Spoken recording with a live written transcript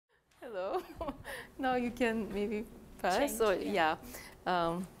Hello. Now you can maybe pass. Change, So yeah.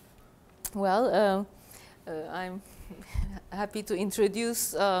 I'm happy to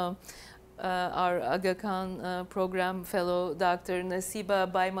introduce our Aga Khan program fellow, Dr. Nasiba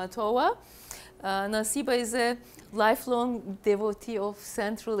Baimatowa. Nasiba is a lifelong devotee of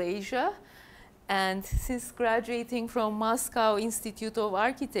Central Asia, and since graduating from Moscow Institute of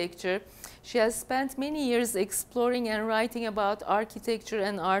Architecture, she has spent many years exploring and writing about architecture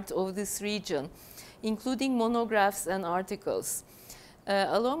and art of this region, including monographs and articles.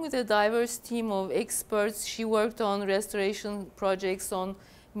 Along with a diverse team of experts, she worked on restoration projects on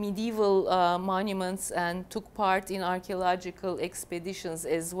medieval monuments and took part in archaeological expeditions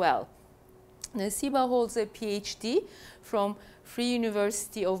as well. Nasiba holds a PhD from Free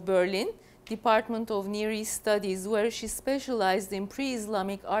University of Berlin, Department of Near East Studies, where she specialized in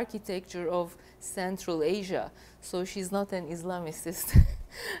pre-Islamic architecture of Central Asia. So she's not an Islamicist.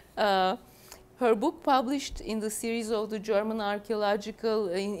 Her book, published in the series of the German Archaeological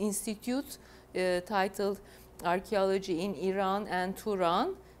Institute, titled Archaeology in Iran and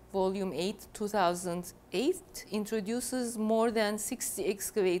Turan, Volume 8, 2008, introduces more than 60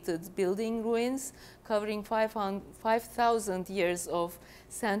 excavated building ruins covering 5,000 years of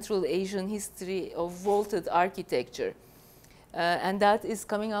Central Asian history of vaulted architecture. And that is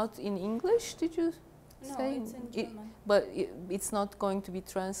coming out in English, did you say? No, it's in German. But it's not going to be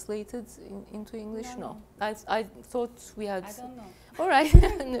translated into English? No. I thought we had... I don't know. All right,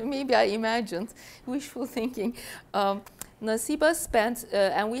 maybe I imagined, wishful thinking. Nasiba spent,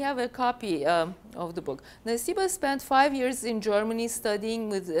 and we have a copy of the book. Nasiba spent 5 years in Germany studying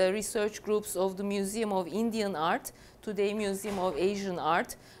with research groups of the Museum of Indian Art, today Museum of Asian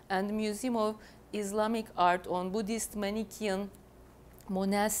Art, and the Museum of Islamic Art on Buddhist Manichaean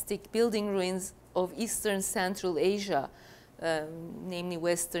monastic building ruins of Eastern Central Asia, namely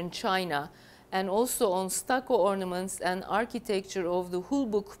Western China, and also on stucco ornaments and architecture of the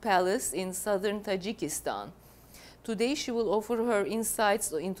Hulbuk Palace in southern Tajikistan. Today she will offer her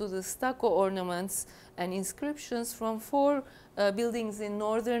insights into the stucco ornaments and inscriptions from 4 buildings in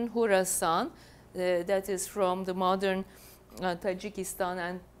northern Khurasan, that is from the modern Tajikistan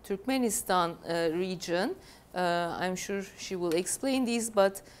and Turkmenistan region. I'm sure she will explain these,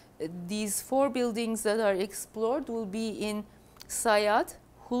 but these 4 buildings that are explored will be in Sayad,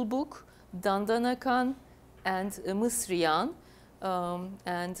 Hulbuk, Dandanakan, and Mısriyan.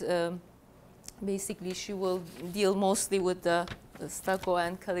 Basically, she will deal mostly with the stucco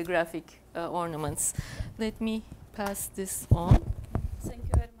and calligraphic ornaments. Let me pass this on. Thank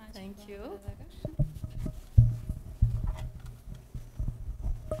you very much. Thank for you. the introduction.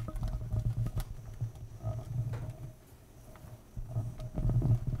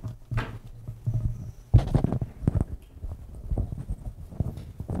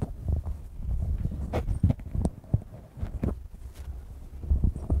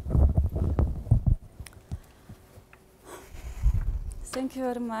 Thank you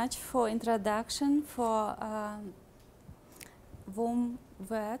very much for introduction, for warm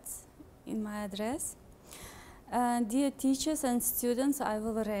words in my address. Dear teachers and students, I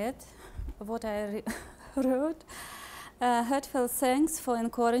will read what I wrote. Heartfelt thanks for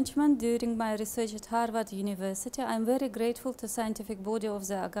encouragement during my research at Harvard University. I'm very grateful to scientific body of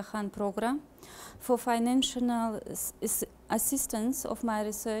the Aga Khan program for financial assistance of my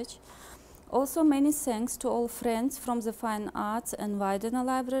research. Also, many thanks to all friends from the Fine Arts and Widener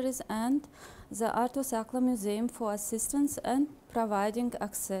Libraries and the Artus Akla Museum for assistance and providing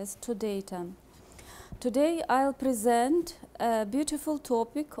access to data. Today, I'll present a beautiful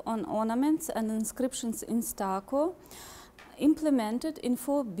topic on ornaments and inscriptions in stucco implemented in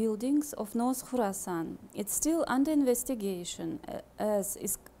 4 buildings of North Khurasan. It's still under investigation as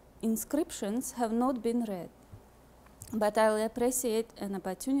inscriptions have not been read. But I'll appreciate an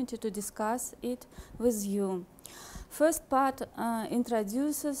opportunity to discuss it with you. First part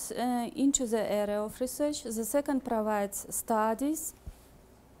introduces into the area of research. The second provides studies.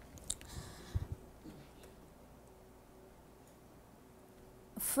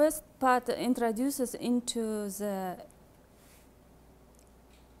 First part introduces into the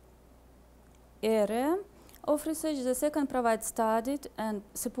area of research. The second provides studied and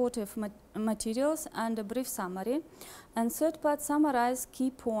supportive materials and a brief summary. And third part summarizes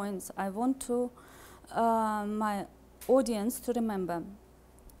key points I want to my audience to remember.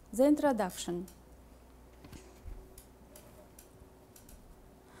 The introduction.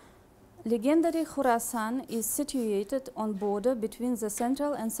 Legendary Khurasan is situated on border between the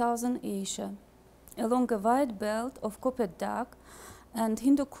Central and Southern Asia, along a wide belt of copper dark and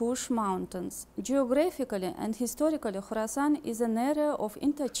Hindu Kush mountains. Geographically and historically, Khurasan is an area of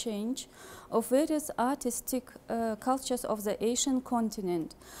interchange of various artistic cultures of the Asian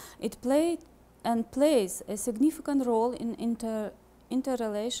continent. It played and plays a significant role in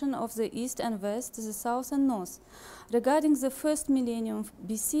interrelation of the East and West, the South and North. Regarding the first millennium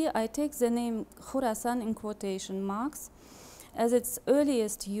BC, I take the name Khurasan in quotation marks, as its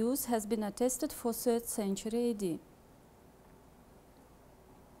earliest use has been attested for 3rd century AD.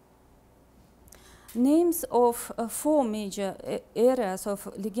 Names of 4 major areas of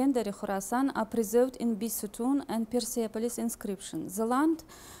legendary Khurasan are preserved in Bisutun and Persepolis inscriptions. The land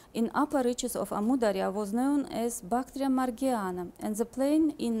in upper reaches of Amudarya was known as Bactria Margiana, and the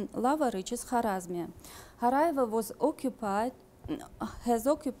plain in lower reaches Kharazmia. Haraiva has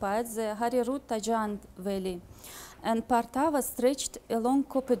occupied the Harirut Tajand valley, and Partava stretched along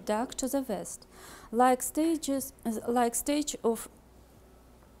Kopedak to the west. Like stage of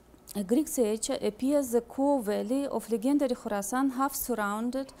a Greek theatre appears the core valley of legendary Khurasan, half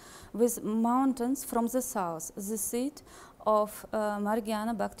surrounded with mountains from the south, the seat of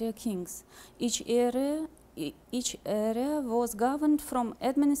Margiana Bactria kings. Each area was governed from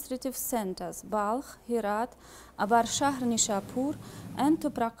administrative centers, Balkh, Herat, Abar Shahr Nishapur, and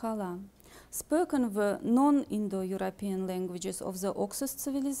Toprakala. Spoken were non-Indo-European languages of the Oxus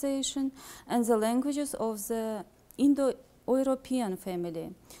civilization and the languages of the Indo-European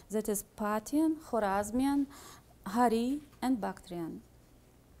family, that is Parthian, Khorasmian, Hari, and Bactrian.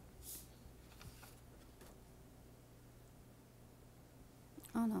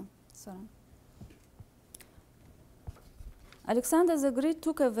 Oh no, sorry. Alexander the Great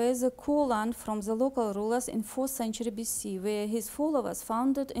took away the core land from the local rulers in 4th century BC, where his followers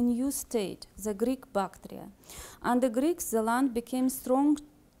founded a new state, the Greek Bactria. Under Greeks, the land became strong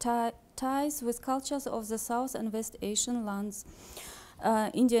ties with cultures of the South and West Asian lands,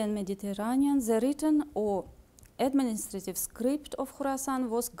 India and Mediterranean. The written or administrative script of Khurasan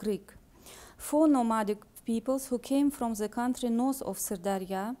was Greek. 4 nomadic peoples who came from the country north of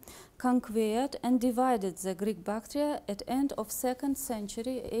Sirdarya conquered and divided the Greek Bactria at end of 2nd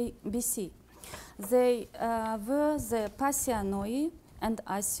century BC. They were the Pasianoi and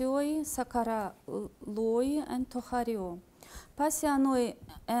Asioi, Sakaraloi and Tochario. Pasianoi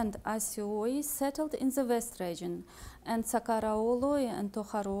and Asioi settled in the west region, and Sakaraoloi and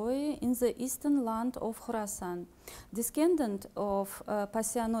Tocharoi in the eastern land of Khurasan. Descendants of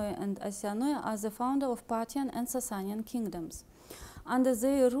Pasianoi and Asianoi are the founder of Parthian and Sasanian kingdoms. Under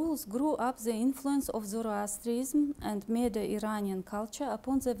their rules grew up the influence of Zoroastrianism and Medo-Iranian culture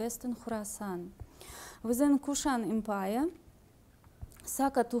upon the western Khurasan. Within Kushan Empire,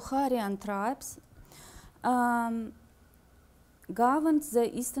 Saka-Tukharian tribes governed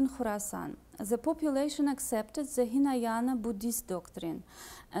the eastern Khurasan. The population accepted the Hinayana Buddhist doctrine,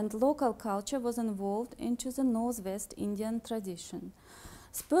 and local culture was involved into the Northwest Indian tradition.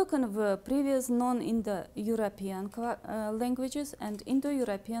 Spoken were previous non-Indo-European languages and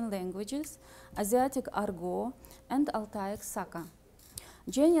Indo-European languages, Asiatic Argo and Altaic Saka.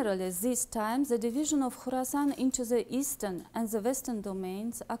 Generally, this time, the division of Khurasan into the eastern and the western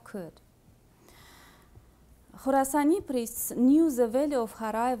domains occurred. Khurasani priests knew the valley of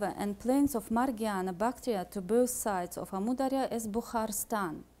Haraiva and plains of Margiana Bactria to both sides of Amudarya as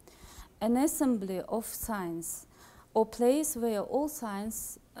Bukharstan, an assembly of science, or place where all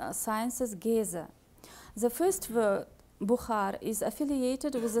sciences gather. The first word, Bukhar, is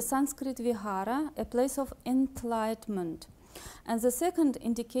affiliated with the Sanskrit Vihara, a place of enlightenment, and the second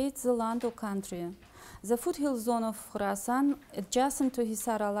indicates the land or country. The foothill zone of Khurasan, adjacent to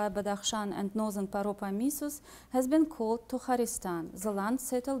Hisar Alai, Badakhshan, and northern Paropamisus, has been called Tokharistan, the land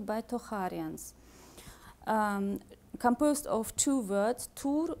settled by Tokharians, composed of 2 words,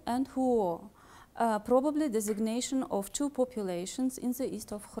 Tur and Huo, probably designation of 2 populations in the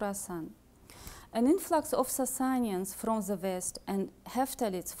east of Khurasan. An influx of Sasanians from the west and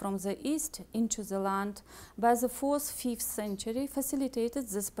Heftalites from the east into the land by the 4th-5th century facilitated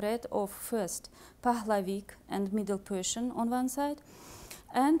the spread of first Pahlavic and Middle Persian on one side,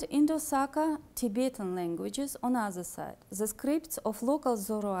 and Indo-Saka Tibetan languages on the other side. The scripts of local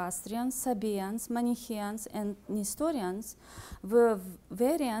Zoroastrians, Sabaeans, Manichaeans, and Nestorians were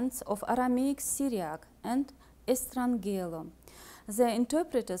variants of Aramaic Syriac and Estrangelo. The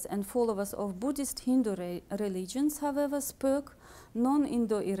interpreters and followers of Buddhist Hindu religions, however, spoke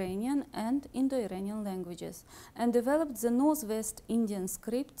non-Indo-Iranian and Indo-Iranian languages and developed the Northwest Indian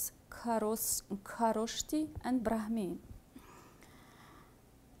scripts Kharoshti and Brahmi.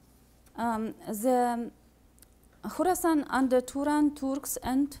 The Khurasan under Turan, Turks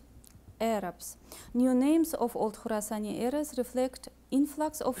and Arabs. New names of old Khurasani areas reflect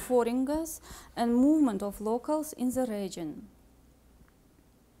influx of foreigners and movement of locals in the region.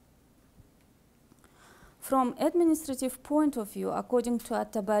 From administrative point of view, according to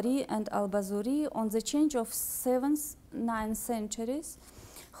At-Tabari and Al-Bazuri, on the change of 7th, 9th centuries,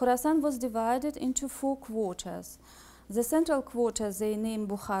 Khurasan was divided into 4 quarters. The central quarter they named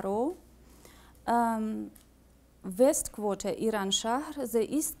Bukharo, west quarter Iran Shahr, the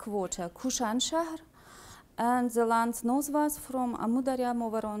east quarter Kushan Shahr, and the lands northwards from Amudarya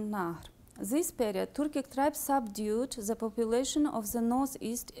Movaron Nahr. This period, Turkic tribes subdued the population of the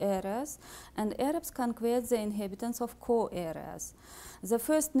northeast areas, and Arabs conquered the inhabitants of core areas. The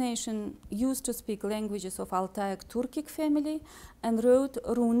first nation used to speak languages of Altaic Turkic family and wrote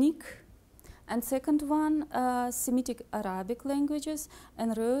runic, and second one Semitic Arabic languages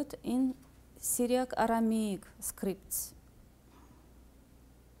and wrote in Syriac Aramaic scripts.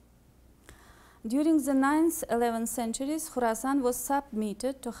 During the 9th, 11th centuries, Khurasan was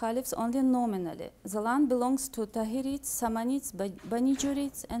submitted to caliphs only nominally. The land belongs to Tahirids, Samanids,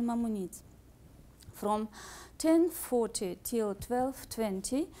 Banijurids, and Mamunids. From 1040 till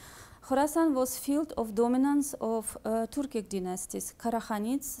 1220, Khurasan was field of dominance of Turkic dynasties,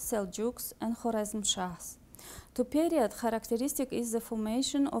 Karakhanids, Seljuks, and Khwarezm Shahs. To period characteristic is the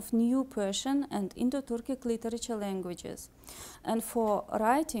formation of new Persian and Indo-Turkic literature languages, and for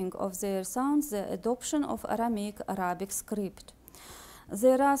writing of their sounds, the adoption of Aramaic Arabic script.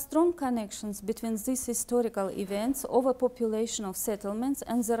 There are strong connections between these historical events, overpopulation of settlements,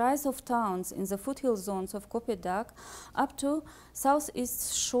 and the rise of towns in the foothill zones of Kopedak up to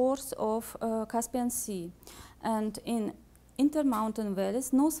southeast shores of Caspian Sea, and in intermountain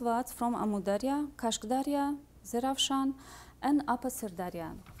valleys northwards from Amudarya, Kashkdarya, Zeravshan, and Upper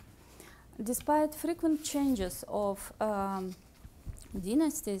Sirdarya. Despite frequent changes of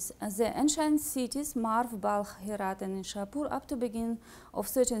dynasties, the ancient cities Marv, Balkh, Herat, and Nishapur up to beginning of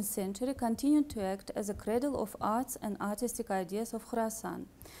 13th century continued to act as a cradle of arts and artistic ideas of Khurasan.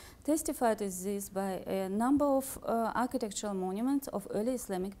 Testified is this by a number of architectural monuments of early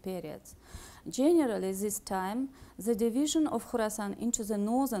Islamic periods. Generally, this time, the division of Khurasan into the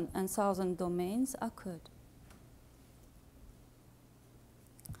northern and southern domains occurred.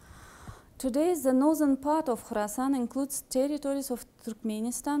 Today, the northern part of Khurasan includes territories of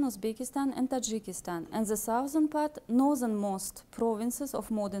Turkmenistan, Uzbekistan, and Tajikistan, and the southern part, northernmost provinces of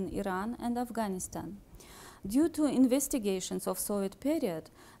modern Iran and Afghanistan. Due to investigations of Soviet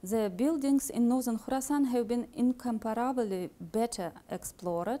period, the buildings in northern Khurasan have been incomparably better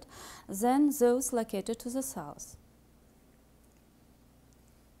explored than those located to the south.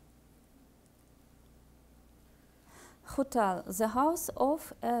 Khutal, the house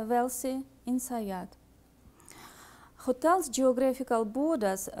of a wealthy Sayyad. Khutal's geographical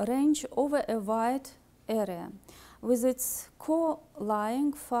borders range over a wide area, with its core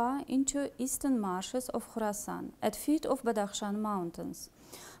lying far into eastern marshes of Khurasan, at feet of Badakhshan mountains.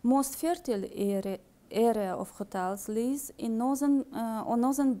 Most fertile area of Khutal's lies in on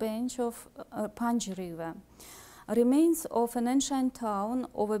northern bench of Panj River. Remains of an ancient town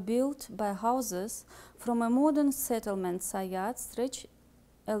overbuilt by houses from a modern settlement Sayyad stretch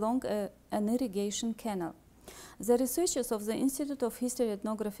along an irrigation canal. The researchers of the Institute of History,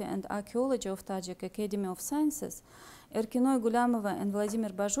 Ethnography and Archaeology of Tajik Academy of Sciences, Erkinoy Gulamova and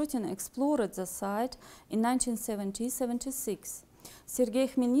Vladimir Bajutin, explored the site in 1970-76. Sergei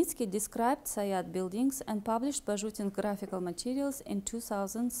Khmelnytsky described Sayyad buildings and published Bajutin's graphical materials in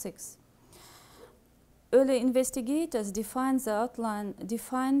 2006. Early investigators defined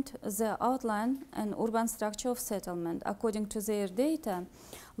the outline and urban structure of settlement. According to their data,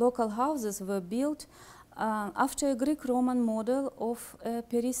 local houses were built after a Greek-Roman model of a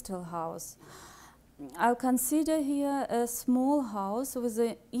peristyle house. I'll consider here a small house with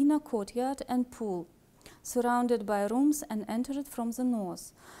an inner courtyard and pool, surrounded by rooms and entered from the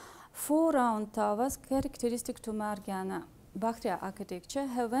north. 4 round towers, characteristic to Margiana Bactria architecture,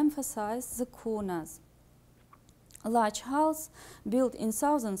 have emphasized the corners. Large halls, built in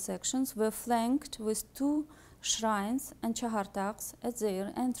southern sections, were flanked with 2 shrines and chahartaks at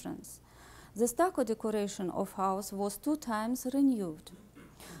their entrance. The stucco decoration of house was 2 times renewed.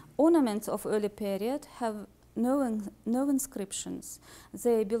 Ornaments of early period have no inscriptions.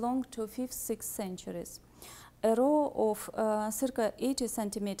 They belong to 5th, 6th centuries. A row of circa 80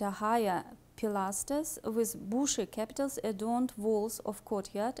 centimeter higher pilasters with bushy capitals adorned walls of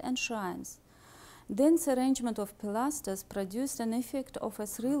courtyard and shrines. Dense arrangement of pilasters produced an effect of a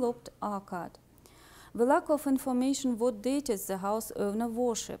 3-lobed arcade. The lack of information what deities the house owner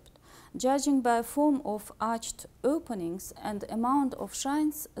worshipped. Judging by form of arched openings and amount of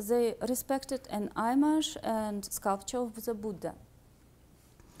shrines, they respected an image and sculpture of the Buddha.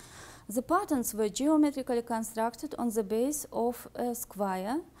 The patterns were geometrically constructed on the base of a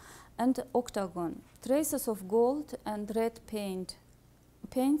square and octagon. Traces of gold and red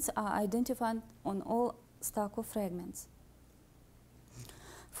paints are identified on all stucco fragments.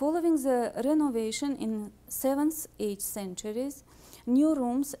 Following the renovation in 7th, 8th centuries, new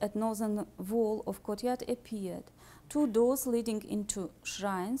rooms at northern wall of courtyard appeared. 2 doors leading into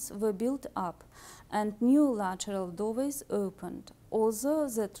shrines were built up, and new lateral doorways opened, although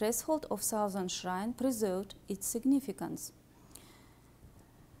the threshold of southern shrine preserved its significance.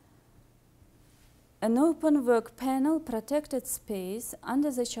 An open work panel protected space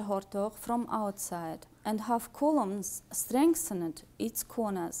under the chahortog from outside, and half columns strengthened its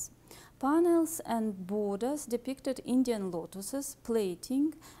corners. Panels and borders depicted Indian lotuses,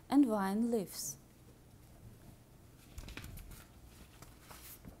 plating, and vine leaves.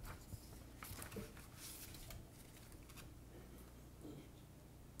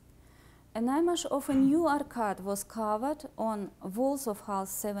 An image of a new arcade was carved on walls of halls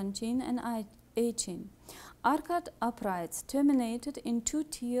 17 and 18. Arcade uprights terminated in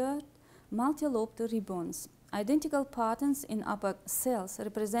 2-tiered multi-lobed ribbons. Identical patterns in upper cells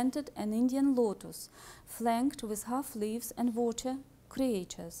represented an Indian lotus, flanked with half leaves and water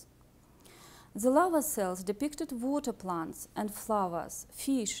creatures. The lower cells depicted water plants and flowers,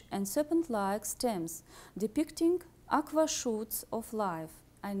 fish, and serpent-like stems, depicting aqua shoots of life.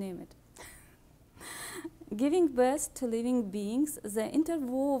 I name it. Giving birth to living beings, the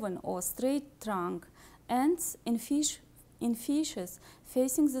interwoven or straight trunk ends in fishes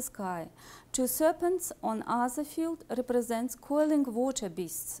facing the sky. 2 serpents on other field represents coiling water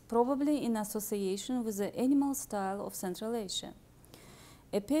beasts, probably in association with the animal style of Central Asia.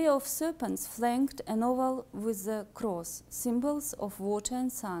 A pair of serpents flanked an oval with a cross, symbols of water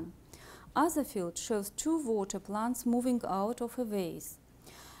and sun. Other field shows 2 water plants moving out of a vase.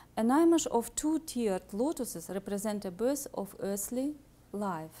 An image of 2-tiered lotuses represent a birth of earthly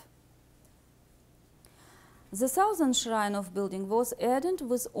life. The southern shrine of building was adorned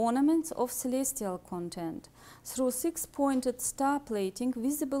with ornaments of celestial content. Through 6-pointed star plating,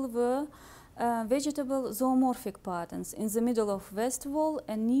 visible were vegetable zoomorphic patterns. In the middle of west wall,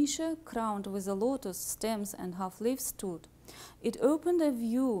 a niche crowned with a lotus stems and half leaves stood. It opened a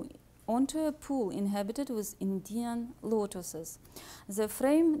view onto a pool inhabited with Indian lotuses. The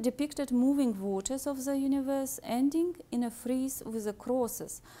frame depicted moving waters of the universe, ending in a frieze with the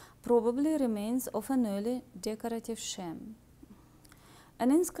crosses, probably remains of an early decorative sham.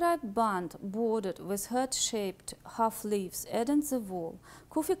 An inscribed band bordered with heart-shaped half-leaves adorned the wall.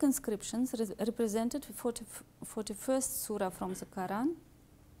 Kufic inscriptions represented 41st surah from the Quran,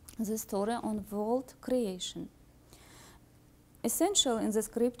 the story on world creation. Essential in the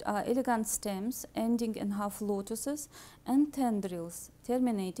script are elegant stems ending in half lotuses and tendrils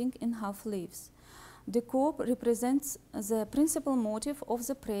terminating in half leaves. The corp represents the principal motive of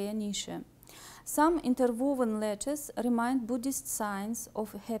the prayer niche. Some interwoven letters remind Buddhist signs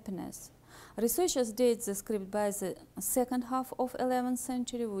of happiness. Researchers date the script by the second half of 11th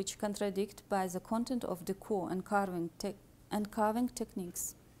century, which contradict by the content of decor and carving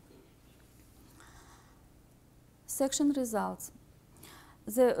techniques. Section results.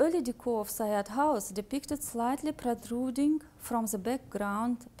 The early decor of Sayat house depicted slightly protruding from the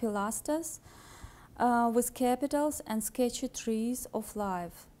background pilasters with capitals and sketchy trees of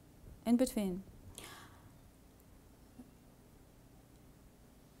life in between.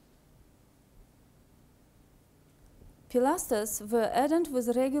 Pilasters were adorned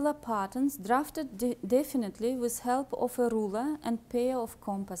with regular patterns drafted definitely with help of a ruler and pair of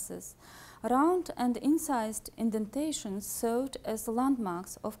compasses. Round and incised indentations served as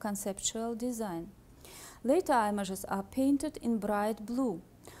landmarks of conceptual design. Later images are painted in bright blue.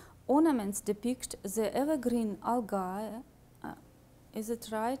 Ornaments depict the evergreen algae, is it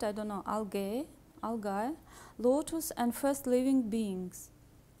right? I don't know, algae, lotus and first living beings.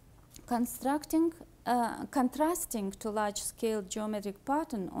 Contrasting to large-scale geometric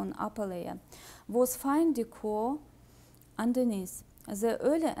pattern on upper layer was fine decor underneath. The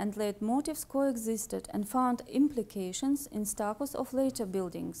early and late motifs coexisted and found implications in stuccos of later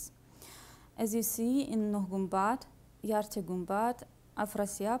buildings, as you see in Nuh Gumbad, Yarte Gumbad,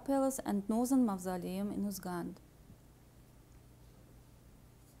 Afrasia Palace and Northern Mausoleum in Uzgand.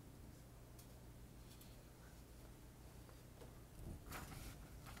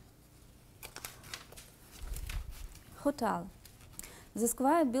 Hotel, the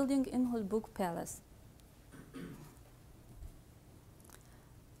square building in Hulbuk Palace.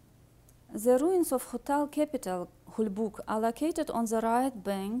 The ruins of Hotel capital Hulbuk are located on the right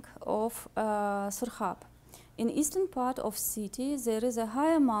bank of Surkhab. In eastern part of city, there is a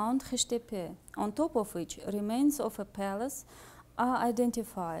higher Mount Khishtepe, on top of which remains of a palace are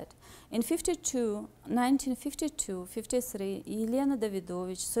identified. In 1952-53, Elena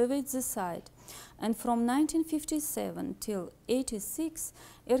Davidovich surveyed the site, and from 1957 till 86,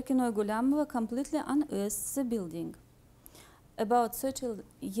 Erkinoy Gulamova completely unearthed the building, about 30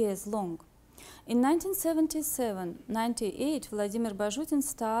 years long. In 1977-98, Vladimir Bajutin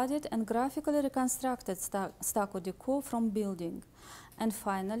studied and graphically reconstructed stucco decor from building. And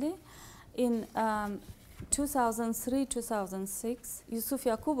finally, in 2003-2006, Yusuf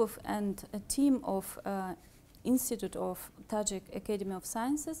Yakubov and a team of Institute of Tajik Academy of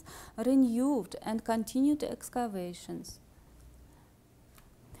Sciences renewed and continued the excavations.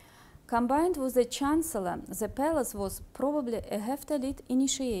 Combined with the chancellor, the palace was probably a Heptalite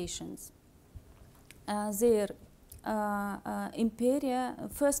initiations. Their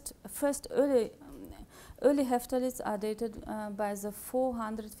first early Heftalites are dated by the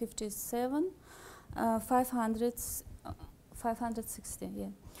 457, 560,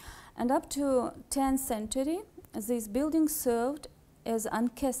 yeah. And up to 10th century, this building served as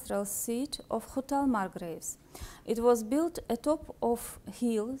ancestral seat of Khutal Margraves. It was built atop of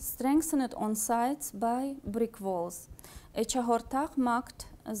hill, strengthened on sides by brick walls. A chahortag marked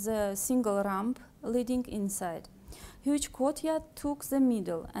the single ramp leading inside. Huge courtyard took the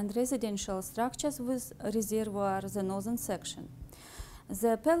middle, and residential structures with reservoir the northern section.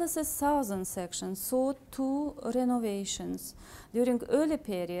 The palace's southern section saw two renovations. During early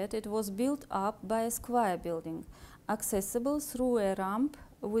period, it was built up by a square building, accessible through a ramp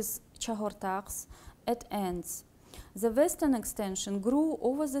with chahortags at ends. The western extension grew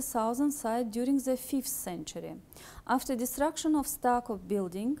over the southern side during the 5th century. After destruction of stucco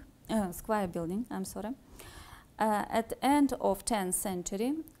building, square building, at the end of 10th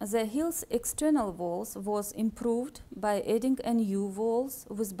century, the hill's external walls was improved by adding a new walls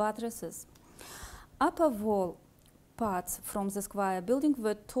with buttresses. Upper wall parts from the square building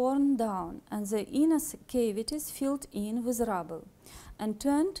were torn down, and the inner cavities filled in with rubble and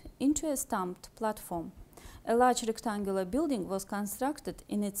turned into a stamped platform. A large rectangular building was constructed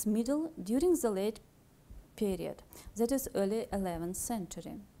in its middle during the late period, that is early 11th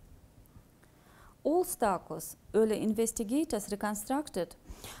century. All stuccos early investigators reconstructed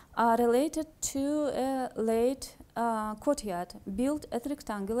are related to a late courtyard built at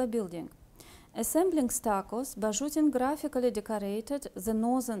rectangular building. Assembling stuccos, Bajutin graphically decorated the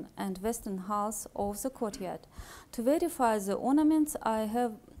northern and western halves of the courtyard. To verify the ornaments, I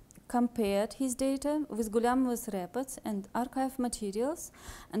have compared his data with Gulamova's reports and archive materials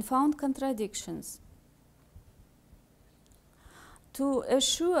and found contradictions. To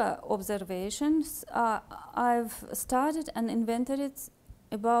assure observations, I've studied and inventoried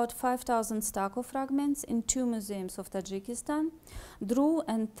about 5,000 stucco fragments in 2 museums of Tajikistan, drew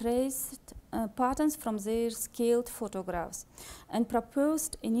and traced patterns from their scaled photographs, and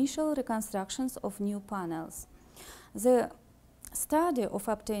proposed initial reconstructions of new panels. The study of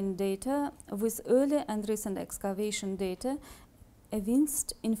obtained data with early and recent excavation data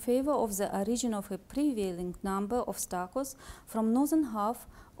evinced in favor of the origin of a prevailing number of stuccos from northern half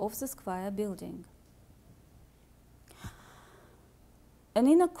of the square building. An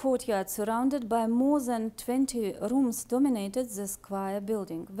inner courtyard surrounded by more than 20 rooms dominated the square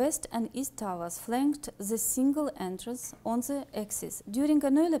building. West and east towers flanked the single entrance on the axis. During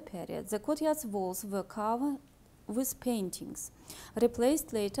an early period, the courtyard's walls were covered with paintings,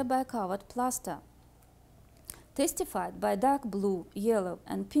 replaced later by covered plaster, testified by dark blue, yellow,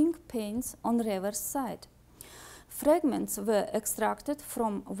 and pink paints on reverse side. Fragments were extracted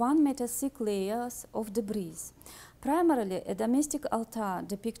from 1 meter thick layers of debris. Primarily, a domestic altar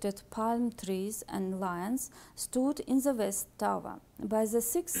depicted palm trees and lions stood in the west tower. By the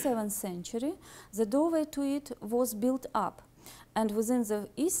 6th-7th century, the doorway to it was built up, and within the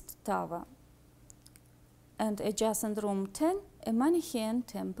east tower and adjacent room 10, a Manichaean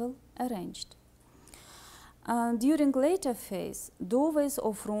temple arranged. During later phase, doorways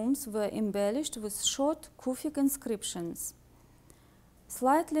of rooms were embellished with short Kufic inscriptions.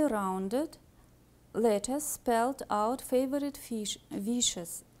 Slightly rounded letters spelled out favorite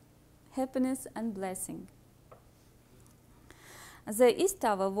wishes, happiness and blessing. The east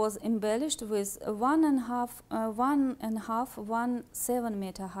tower was embellished with 1.5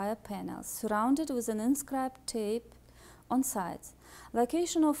 meter high panels, surrounded with an inscribed tape on sides.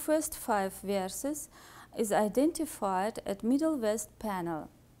 Location of first 5 verses is identified at middle west panel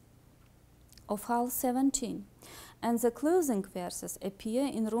of Hall 17, and the closing verses appear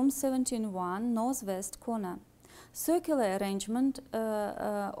in room 17-1 northwest corner. circular arrangement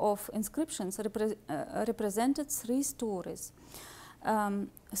of inscriptions represented 3 stories.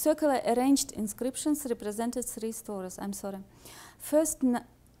 Circular arranged inscriptions represented 3 stories. I'm sorry.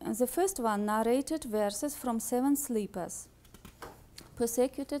 The first one narrated verses from 7 sleepers,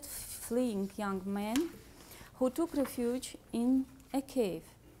 persecuted fleeing young men who took refuge in a cave.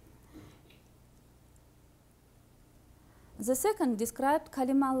 The second described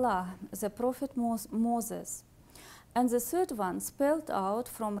Kalim Allah, the prophet Moses, and the third one spelled out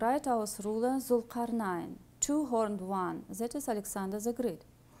from right house ruler Zulqarnain, 2-horned one, that is Alexander the Great.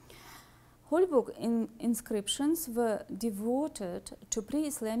 Whole book inscriptions were devoted to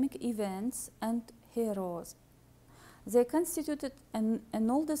pre-Islamic events and heroes. They constituted an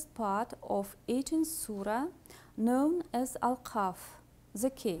oldest part of 18th surah known as Al-Kahf,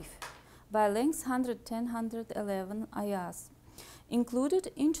 the cave, by length 110-111 ayahs,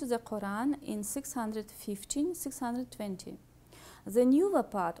 included into the Quran in 615-620. The newer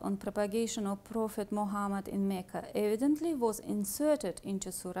part on propagation of Prophet Muhammad in Mecca evidently was inserted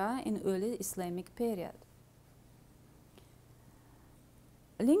into surah in early Islamic period.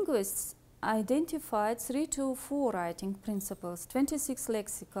 Linguists identified 3 to 4 writing principles, 26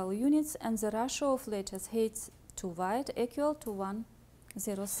 lexical units, and the ratio of letters height to wide equal to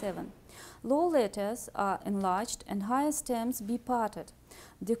 107. Low letters are enlarged and higher stems be-parted.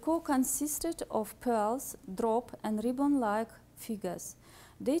 The core consisted of pearls, drop, and ribbon-like figures.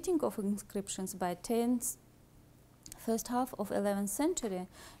 Dating of inscriptions by first half of 11th century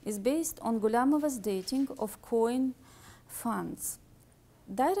is based on Gulamova's dating of coin funds.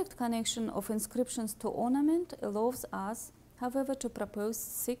 Direct connection of inscriptions to ornament allows us, however, to propose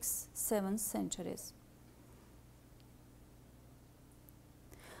 6th, 7th centuries.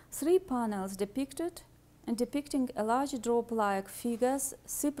 3 panels depicting a large drop-like figures,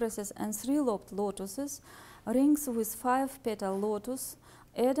 cypresses and 3-lobed lotuses, rings with 5-petal lotus,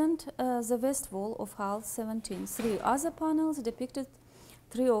 adorned the west wall of Hall 17. 3 other panels depicted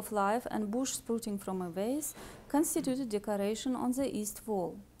tree of life and bush sprouting from a vase constituted decoration on the east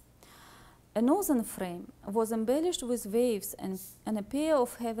wall. A northern frame was embellished with waves and a pair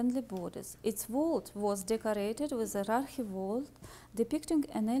of heavenly bodies. Its vault was decorated with a archivolt depicting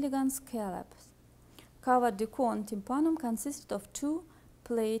an elegant scallop. Covered decor on tympanum consisted of 2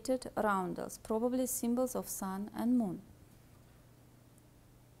 plated roundels, probably symbols of sun and moon.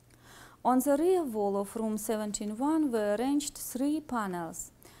 On the rear wall of room 17-1 were arranged 3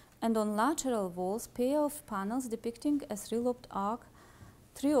 panels, and on lateral walls pair of panels depicting a 3-lobed arc,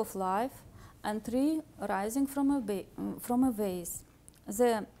 tree of life, and 3 rising from a vase.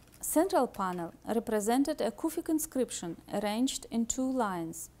 The central panel represented a Kufic inscription arranged in 2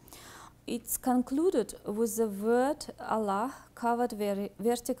 lines. It's concluded with the word Allah covered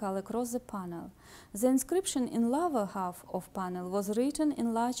vertical across the panel. The inscription in lower half of panel was written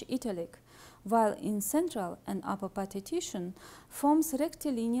in large italic, while in central and upper partition forms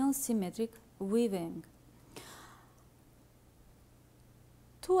rectilinear symmetric weaving.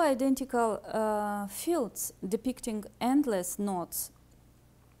 2 identical fields depicting endless knots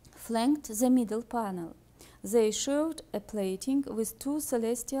flanked the middle panel. They showed a plating with 2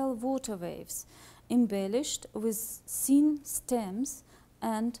 celestial water waves, embellished with thin stems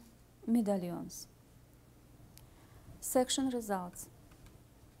and medallions. Section results.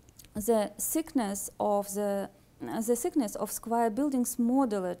 The thickness of square buildings'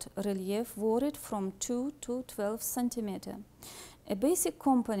 modeled relief varied from 2 to 12 cm. A basic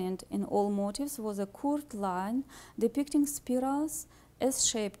component in all motifs was a curved line depicting spirals,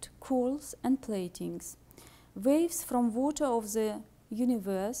 S-shaped curls and platings. Waves from water of the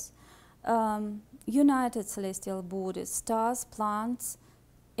universe, united celestial bodies, stars, plants,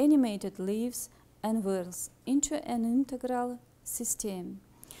 animated leaves and whirls into an integral system.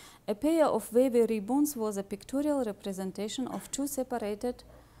 A pair of wavy ribbons was a pictorial representation of 2 separated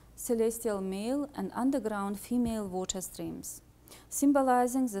celestial male and underground female water streams,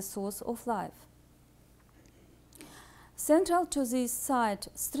 symbolizing the source of life. Central to these side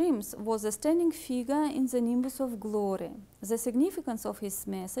streams was a standing figure in the nimbus of glory. The significance of his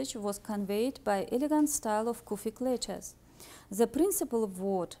message was conveyed by elegant style of Kufic letters. The principal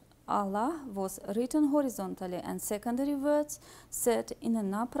word, Allah, was written horizontally and secondary words set in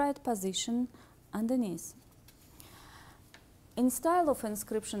an upright position underneath. In style of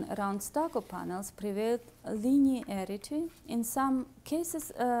inscription around stucco panels prevailed linearity. In some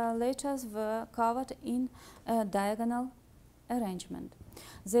cases, letters were covered in a diagonal arrangement.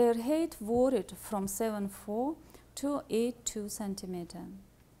 Their height varied from 7.4 to 8.2 cm.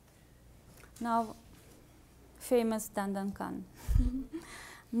 Now, famous Dandan Khan.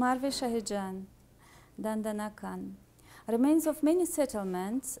 Marve Shahijan, Dandanakan. Remains of many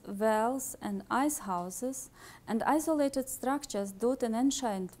settlements, wells and ice houses, and isolated structures dot an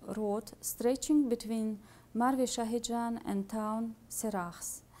ancient road stretching between Marvi Shahijan and town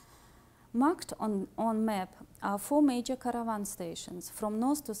Sirachs. Marked on map are 4 major caravan stations from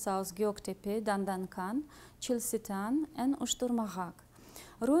north to south: Göktepe, Dandankan, Chilsitan, and Ushturmagak.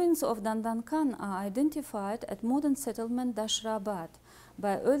 Ruins of Dandankan are identified at modern settlement Dashrabad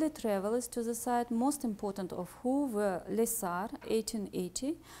by early travelers to the site, most important of who were Lesar,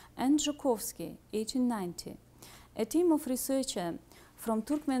 1880, and Zhukovsky, 1890. A team of researchers from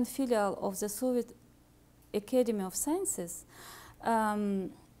Turkmen filial of the Soviet Academy of Sciences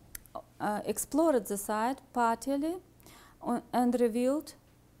explored the site partially and revealed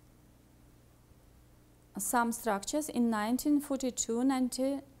some structures in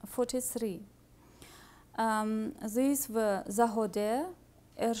 1942-1943. These were Zahoder,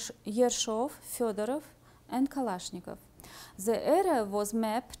 Yershov, Fedorov, and Kalashnikov. The area was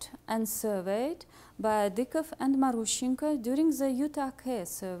mapped and surveyed by Adikov and Marushenko during the Utah-K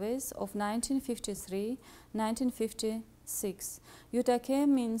surveys of 1953-1956. Utah-K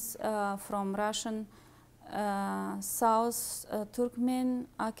means from Russian South Turkmen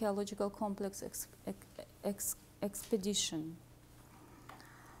Archaeological Complex Expedition.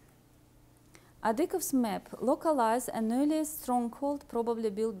 Adikov's map localized an earlier stronghold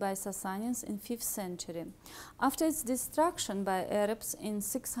probably built by Sassanians in 5th century. After its destruction by Arabs in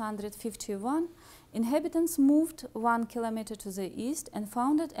 651, inhabitants moved 1 kilometer to the east and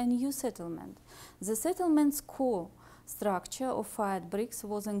founded a new settlement. The settlement's core structure of fired bricks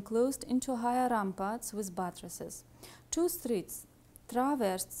was enclosed into higher ramparts with buttresses. 2 streets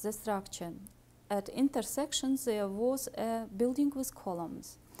traversed the structure. At intersections there was a building with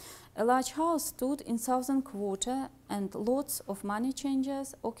columns. A large house stood in southern quarter and lots of money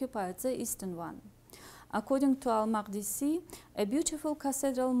changers occupied the eastern one. According to Al-Maqdisi, a beautiful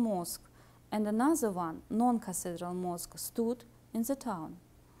cathedral mosque and another one, non-cathedral mosque, stood in the town.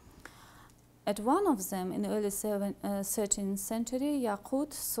 At one of them, in early 13th century,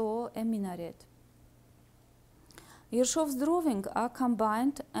 Yakut saw a minaret. Yershov's drawings are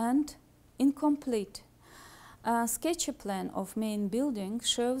combined and incomplete. A sketchy plan of main building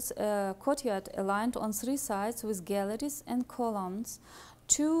shows a courtyard aligned on 3 sides with galleries and columns,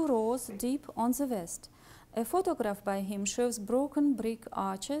 2 rows deep on the west. A photograph by him shows broken brick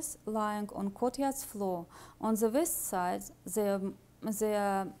arches lying on courtyard's floor. On the west side, there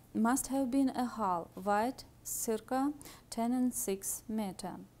must have been a hall, wide, circa 10.6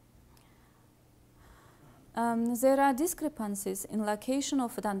 meters. There are discrepancies in location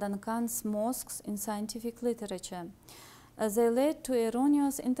of Dandankan's mosques in scientific literature. They led to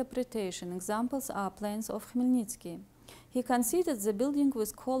erroneous interpretation. Examples are plans of Khmelnytsky. He considered the building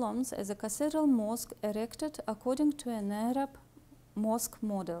with columns as a cathedral mosque erected according to an Arab mosque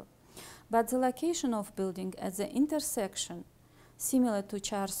model. But the location of building at the intersection, similar to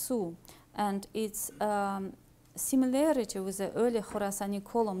Charsu, and its similarity with the early Khurasani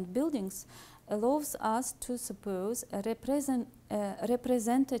columned buildings allows us to suppose a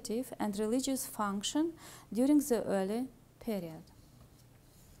representative and religious function during the early period.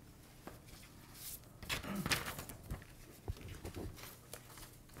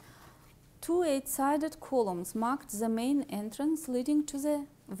 Two 8-sided columns marked the main entrance leading to the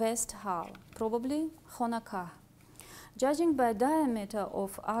west hall, probably Honakah. Judging by diameter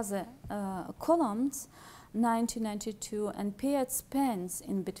of other columns, 1992, and paired spans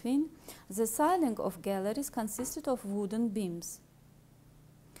in between, the ceiling of galleries consisted of wooden beams.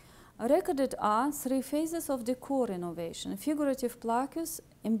 Recorded are 3 phases of decor renovation. Figurative plaques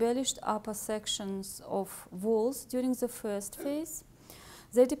embellished upper sections of walls during the first phase.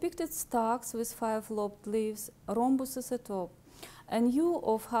 They depicted stalks with 5 lobed leaves, rhombuses atop, a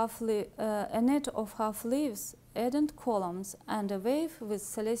net of half leaves, added columns, and a wave with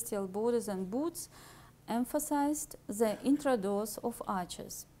celestial borders and boots emphasized the intradoors of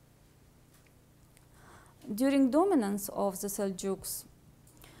arches. During dominance of the Seljuks,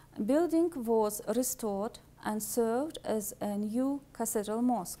 building was restored and served as a new cathedral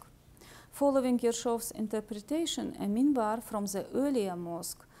mosque. Following Yershov's interpretation, a minbar from the earlier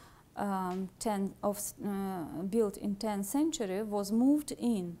mosque built in 10th century was moved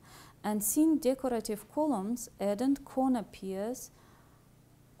in, and thin decorative columns added corner piers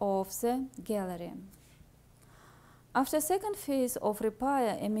of the gallery. After second phase of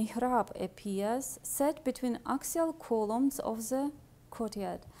repair, a mihrab appears set between axial columns of the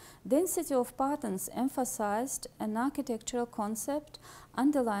courtyard. Density of patterns emphasized an architectural concept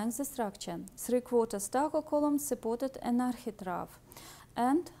underlying the structure. 3/4 stucco columns supported an architrave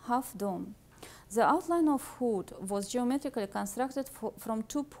and half dome. The outline of hood was geometrically constructed from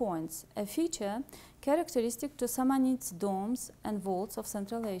 2 points, a feature characteristic to Samanid's domes and vaults of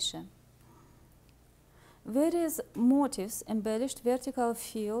Central Asia. Various motifs embellished vertical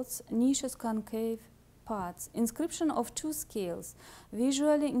fields, niches, concave parts. Inscription of 2 scales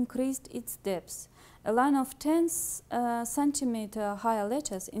visually increased its depth. A line of 10 centimeter higher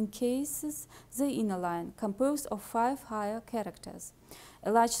letters encases the inner line, composed of 5 higher characters.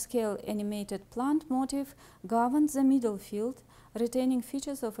 A large-scale animated plant motif governed the middle field, retaining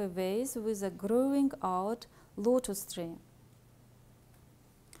features of a vase with a growing out lotus tree.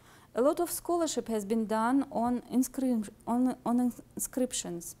 A lot of scholarship has been done on inscriptions.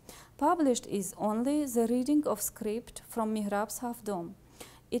 Published is only the reading of script from Mihrab's half dome.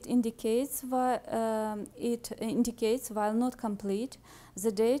 It indicates, while not complete,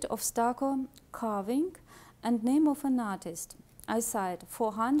 the date of stucco carving and name of an artist. I cite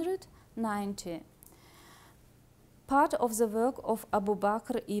 490. Part of the work of Abu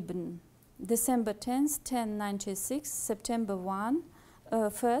Bakr ibn, December 10th, 1096, September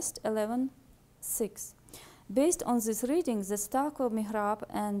 1st, 1106. Based on this reading, the stucco mihrab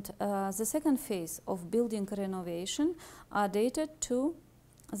and the second phase of building renovation are dated to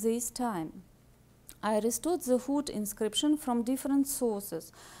this time. I restored the hood inscription from different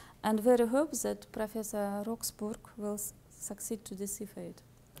sources and very hope that Professor Roxburgh will succeed to decipher it.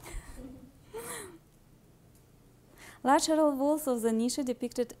 Lateral walls of the niche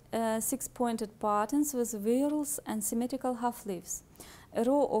depicted 6-pointed patterns with whorls and symmetrical half-leaves. A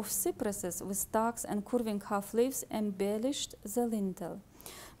row of cypresses with stalks and curving half-leaves embellished the lintel.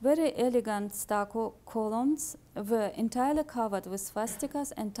 Very elegant stucco columns were entirely covered with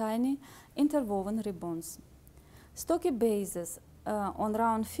swastikas and tiny interwoven ribbons. Stocky bases on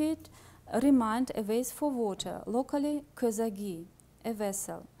round feet remind a vase for water, locally kozagi, a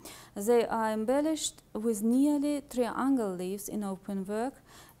vessel. They are embellished with nearly triangle leaves in open work,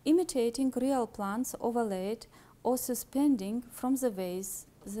 imitating real plants overlaid or suspending from the vase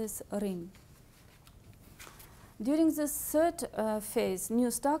this rim. During the third phase, new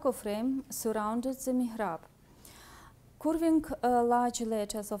stucco frame surrounded the mihrab. Curving large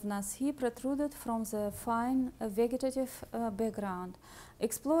letters of Nasi protruded from the fine vegetative background.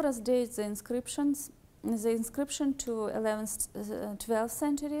 Explorers date the inscription to 11th, 12th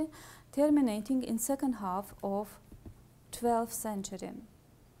century, terminating in second half of 12th century.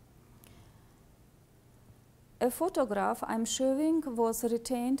 A photograph I'm showing was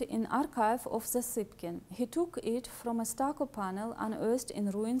retained in archive of the Sipkin. He took it from a stucco panel unearthed in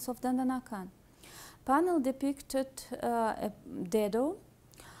ruins of Dandanakan. Panel depicted a dado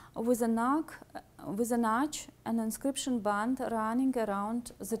with an arch and inscription band running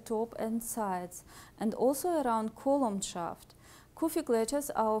around the top and sides, and also around column shaft. Kufic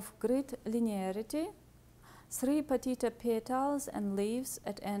letters are of great linearity. 3 petita petals and leaves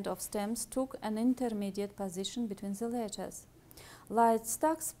at end of stems took an intermediate position between the letters. Light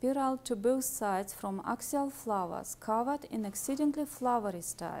stalks spiraled to both sides from axial flowers, covered in exceedingly flowery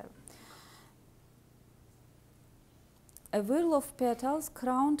style. A whirl of petals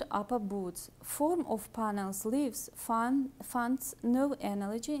crowned upper boots. Form of panels leaves funds no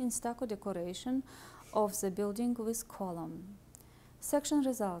analogy in stucco decoration of the building with column. Section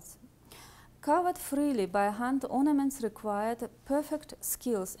results. Covered freely by hand, ornaments required perfect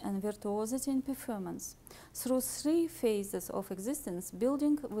skills and virtuosity in performance. Through 3 phases of existence,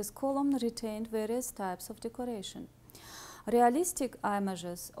 building with column retained various types of decoration. Realistic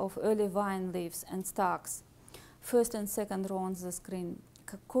images of early vine leaves and stalks, first and second row on the screen,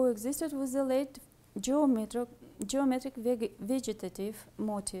 coexisted with the late geometric vegetative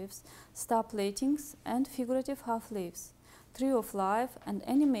motifs, star platings, and figurative half-leaves, tree of life, and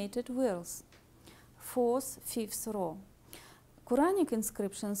animated wheels. 4th, 5th row. Quranic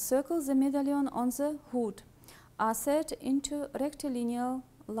inscriptions circle the medallion on the hood, are set into rectilinear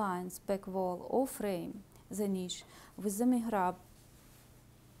lines, back wall or frame, the niche, with the mihrab.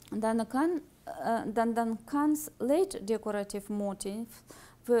 Dandankan's late decorative motifs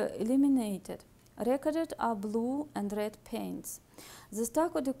were eliminated. Recorded are blue and red paints. The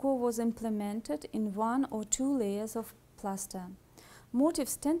stucco decor was implemented in 1 or 2 layers of plaster.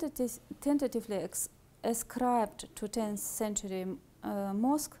 Motifs tentatively ascribed to 10th century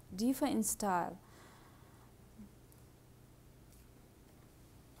mosque differ in style.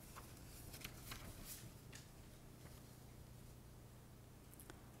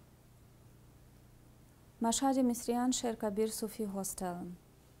 Mashhad Misrian Sher Kabir Sufi Hostel.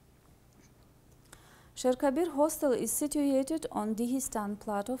 Sher Kabir Hostel is situated on Dihistan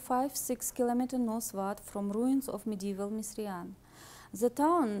Plateau, 5–6 km northward from ruins of medieval Misrian. The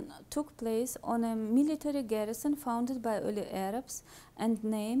town took place on a military garrison founded by early Arabs and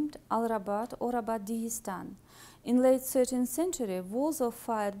named Al-Rabat or Rabat-Dihistan. In late 13th century, walls of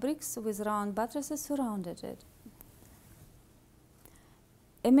fired bricks with round buttresses surrounded it.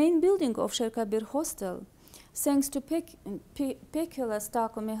 A main building of Sheikh Kabir Hostel, thanks to peculiar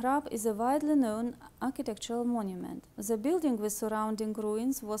stucco mihrab, is a widely known architectural monument. The building with surrounding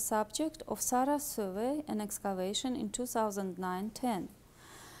ruins was subject of thorough survey and excavation in 2009-10.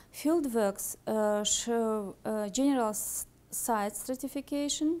 Fieldworks show general site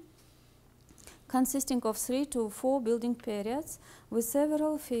stratification consisting of 3 to 4 building periods with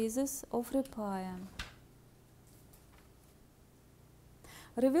several phases of repair.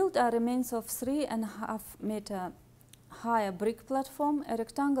 Revealed are remains of 3.5 meter high brick platform, a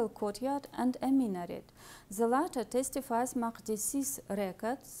rectangle courtyard, and a minaret. The latter testifies Maqdisi's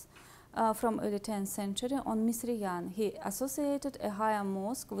records from early 10th century on Misriyan. He associated a higher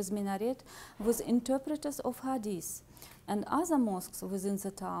mosque with minaret with interpreters of hadith and other mosques within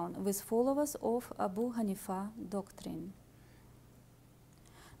the town with followers of Abu Hanifa doctrine.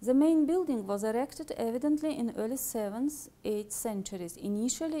 The main building was erected evidently in early 7th, 8th centuries.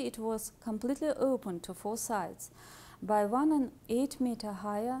 Initially, it was completely open to 4 sides by 1.8 meter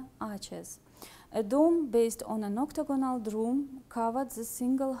higher arches. A dome based on an octagonal dome covered the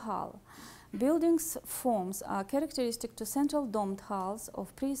single hull. Buildings' forms are characteristic to central domed hulls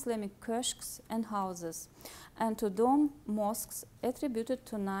of pre-Islamic koshks and houses, and to dome mosques attributed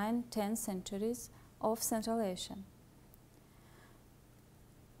to 9th-10th centuries of Central Asia.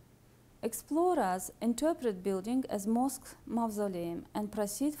 Explorers interpret building as mosque mausoleum and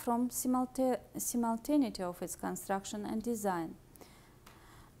proceed from simultaneity of its construction and design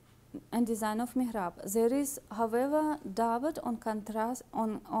of mihrab. There is, however, doubt on contrast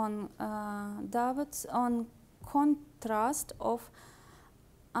of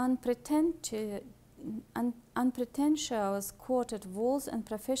unpretentious coated walls and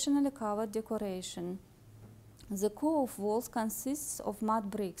professionally covered decoration. The core of walls consists of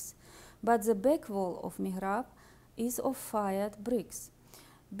mud bricks, but the back wall of mihrab is of fired bricks.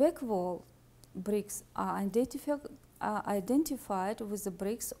 Back wall bricks are identified with the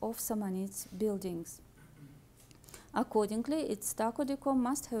bricks of Samanid buildings. Accordingly, its stucco decor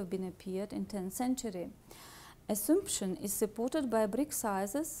must have been appeared in 10th century. Assumption is supported by brick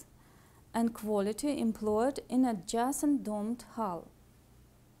sizes and quality employed in adjacent domed hull.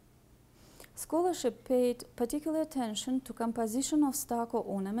 Scholarship paid particular attention to composition of stucco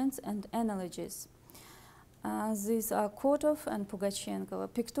ornaments and analogies. These are Kotov and Pugachienkova,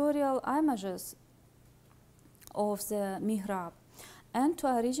 pictorial images of the mihrab, and to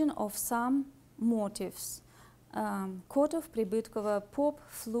origin of some motifs. Kotov, Pribytkova, Pop,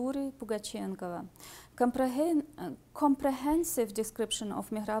 Fluri, Pugachienkova. Comprehensive description of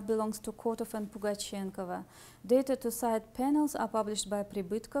mihrab belongs to Kotov and Pugachienkova. Data to side panels are published by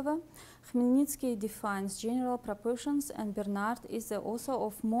Pribytkova. Khmelnytsky defines general proportions, and Bernard is the author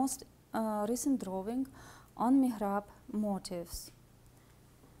of most recent drawing on mihrab motifs.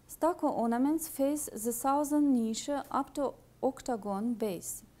 Stucco ornaments face the southern niche up to octagon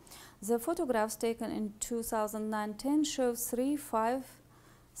base. The photographs taken in 2009-10 show 3, 5,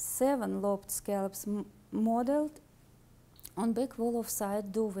 7 lobed scallops modeled on back wall of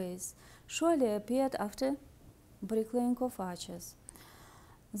side doorways, surely appeared after bricklaying of arches.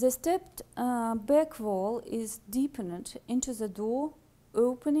 The stepped back wall is deepened into the door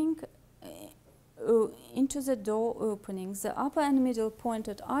opening. The upper and middle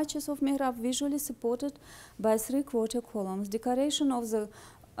pointed arches of mihrab visually supported by 3/4 columns. Decoration of the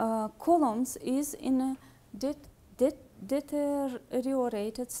columns is in a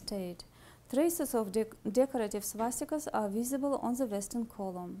deteriorated state. Traces of decorative swastikas are visible on the western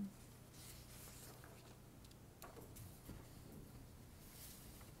column.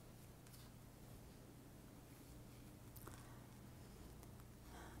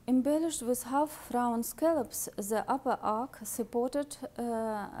 Embellished with half-round scallops, the upper arc supported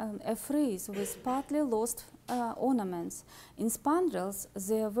a frieze with partly lost ornaments. In spandrels,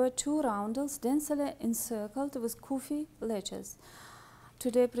 there were 2 roundels densely encircled with kufi ledges.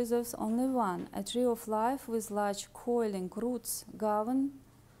 Today preserves only one. A tree of life with large coiling roots govern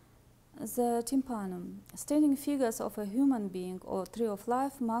the tympanum. Standing figures of a human being or tree of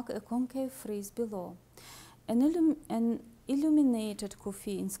life mark a concave frieze below. An illuminated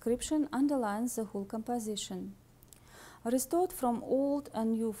kufi inscription underlines the whole composition. Restored from old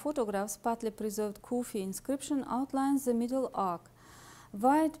and new photographs, partly preserved kufi inscription outlines the middle arc.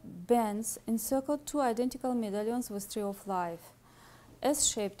 Wide bands encircled 2 identical medallions with tree of life.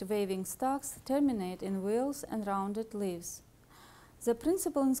 S-shaped waving stalks terminate in wheels and rounded leaves. The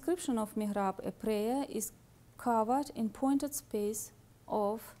principal inscription of mihrab, a prayer, is covered in pointed space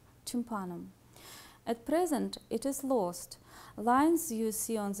of tympanum. At present, it is lost. Lines you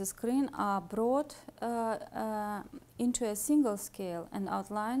see on the screen are brought into a single scale and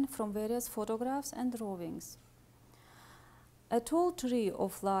outlined from various photographs and drawings. A tall tree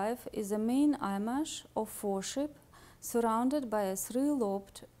of life is the main image of worship, surrounded by a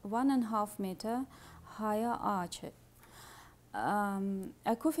three-lobed, 1.5 meter higher arch.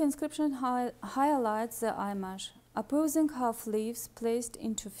 A Kufi inscription highlights the image. Opposing half leaves placed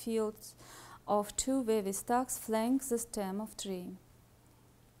into fields of 2 wavy stalks flank the stem of tree.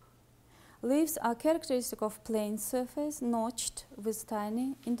 Leaves are characteristic of plain surface, notched with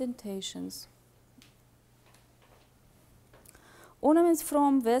tiny indentations. Ornaments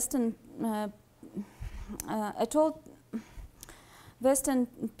from Western Western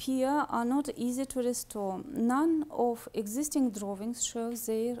pier are not easy to restore. None of existing drawings show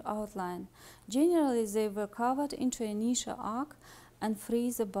their outline. Generally, they were covered into a niche arc and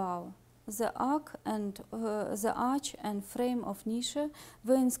frieze above. The arc and the arch and frame of niche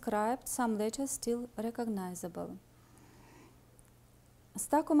were inscribed, some letters still recognizable.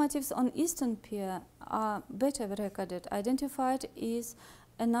 Stucco motifs on Eastern pier are better recorded. Identified is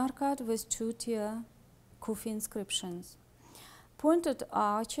an arcade with 2-tier Kufi inscriptions. Pointed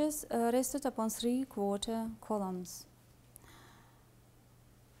arches rested upon 3-quarter columns.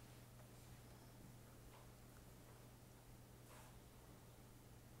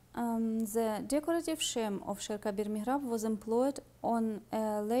 The decorative sham of Sherkabir Mihrab was employed on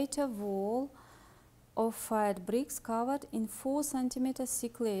a later wall of fired bricks covered in 4 cm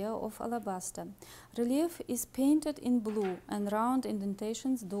thick layer of alabaster. Relief is painted in blue and round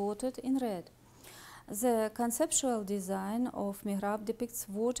indentations dotted in red. The conceptual design of mihrab depicts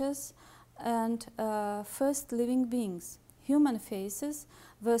waters and first living beings. Human faces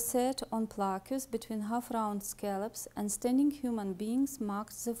were set on plaques between half-round scallops, and standing human beings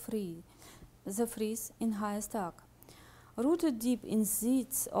marked the frieze in highest arc. Rooted deep in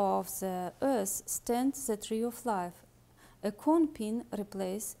seeds of the earth stands the tree of life. A corn pin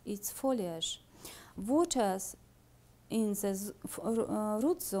replaces its foliage. Waters in the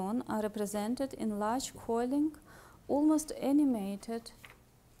root zone are represented in large coiling, almost animated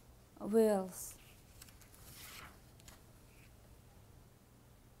wheels.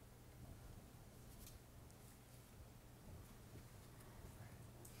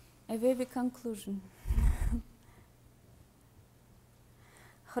 A wavy conclusion.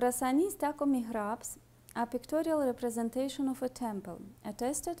 Khurasani stucco mihrabs are pictorial representation of a temple,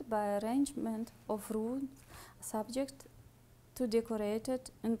 attested by arrangement of rooms subject to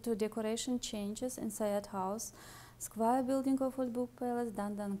decoration changes in Sayat House, Square Building of Old Book Palace,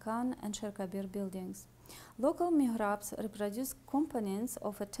 Dandan Khan and Sherkabir buildings. Local mihrabs reproduce components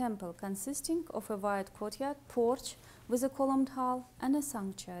of a temple consisting of a wide courtyard, porch with a columned hall and a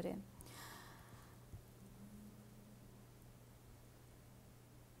sanctuary.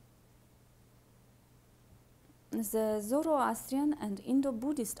 The Zoroastrian and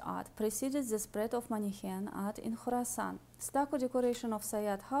Indo-Buddhist art preceded the spread of Manichaean art in Khurasan. Stucco decoration of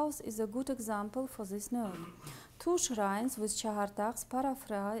Sayat House is a good example for this note. 2 shrines with chahartakhs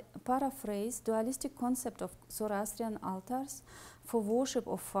paraphrase dualistic concept of Zoroastrian altars for worship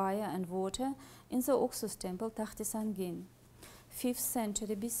of fire and water in the Oxus temple Takhti-Sangin, 5th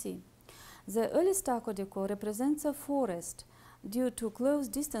century BC. The early stucco decor represents a forest. Due to close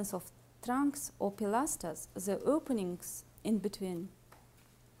distance of trunks or pilasters, the openings in between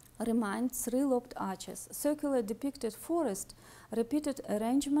remind 3-lobed arches. Circular depicted forest, repeated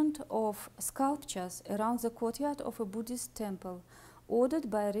arrangement of sculptures around the courtyard of a Buddhist temple, ordered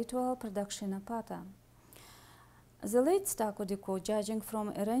by ritual pradakshina-pata. The late stucco decor, judging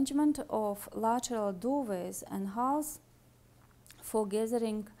from arrangement of lateral doorways and halls for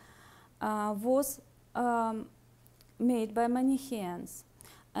gathering, was made by Manichaeans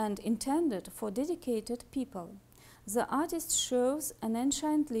and intended for dedicated people. The artist shows an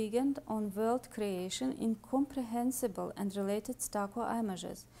ancient legend on world creation in comprehensible and related stucco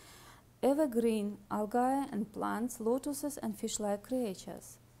images: evergreen algae and plants, lotuses and fish-like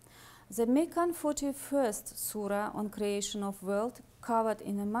creatures. The Meccan 41st surah on creation of world, covered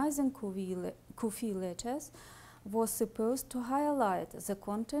in amazing Kufi letters, was supposed to highlight the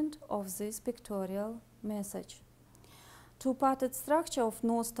content of this pictorial message. 2-parted structure of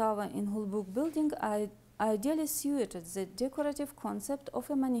North Tower in Hulbuk building ideally suited the decorative concept of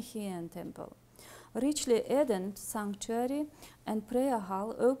a Manichaean temple. Richly adorned sanctuary and prayer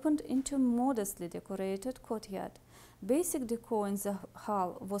hall opened into modestly decorated courtyard. Basic decor in the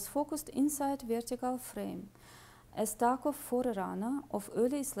hall was focused inside vertical frame. a stucco forerunner of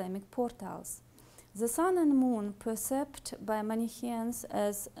early Islamic portals. The sun and moon, perceived by Manichaeans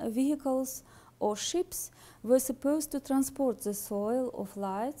as vehicles or ships, were supposed to transport the soil of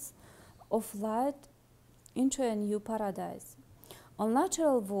light into a new paradise. On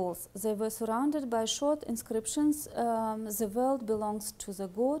lateral walls, they were surrounded by short inscriptions, the world belongs to the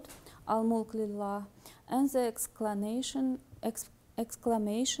God, Al-Mulk Lillah, and the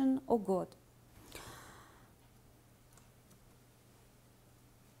exclamation, O God.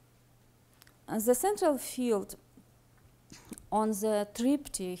 The central field on the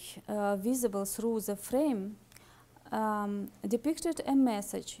triptych visible through the frame depicted a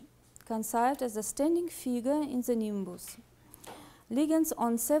message conceived as a standing figure in the nimbus. Legends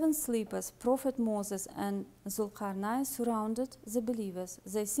on 7 sleepers, Prophet Moses and Zulkarnain, surrounded the believers.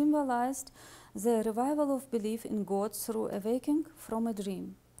 They symbolized the revival of belief in God through awaking from a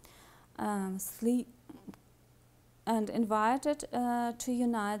dream. And invited to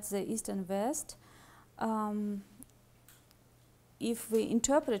unite the East and West. If we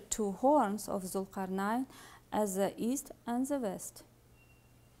interpret 2 horns of Zulkarnain as the East and the West.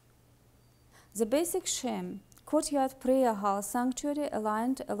 The basic Shem, courtyard prayer hall sanctuary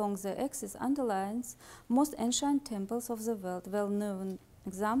aligned along the axis underlines most ancient temples of the world. Well-known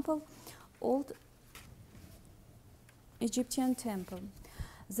example, Old Egyptian temple.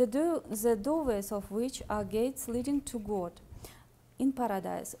 The doorways of which are gates leading to God in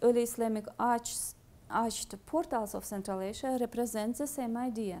paradise. Early Islamic arched portals of Central Asia represent the same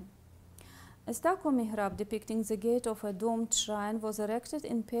idea. A stucco mihrab depicting the gate of a domed shrine was erected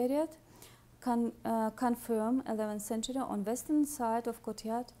in period confirmed 11th century on western side of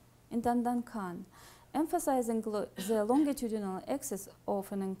courtyard in Dandankan. Emphasizing the longitudinal axis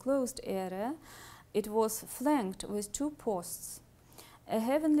of an enclosed area, it was flanked with 2 posts. A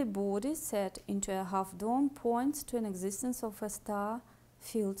heavenly body set into a half dome points to an existence of a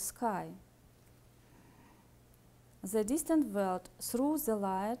star-filled sky. The distant world through the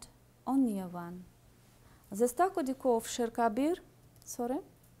light on near one. The stucco decor of Sherkabir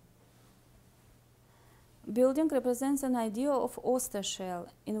building represents an idea of oyster shell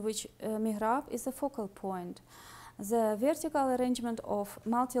in which mihrab is a focal point. The vertical arrangement of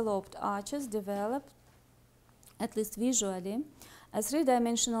multi-lobed arches developed, at least visually, as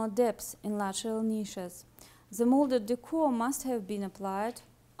 3-dimensional depths in lateral niches. The molded decor must have been applied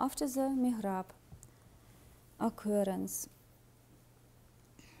after the mihrab occurrence.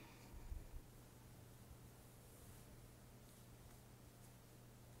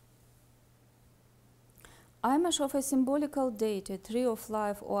 Image of a symbolical deity, tree of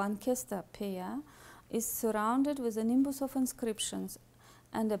life or AKPIA, is surrounded with a nimbus of inscriptions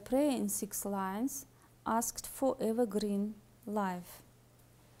and a prayer in 6 lines asked for evergreen life.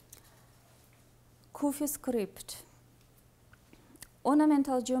 Kufi script.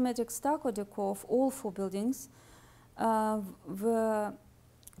 Ornamental geometric stucco decor of all 4 buildings were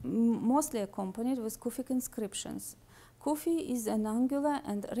mostly accompanied with Kufic inscriptions. Kufi is an angular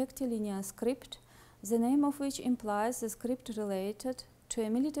and rectilinear script, the name of which implies the script related to a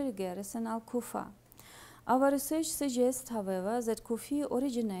military garrison, Al-Kufa. Our research suggests, however, that Kufi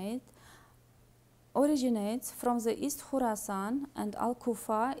originates from the East Khurasan, and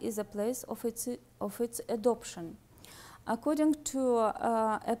Al-Kufa is a place of its adoption. According to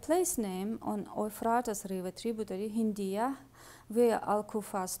a place name on Euphrates River tributary, Hindiya, where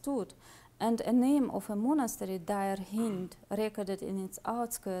Al-Kufa stood, and a name of a monastery, Dair Hind, recorded in its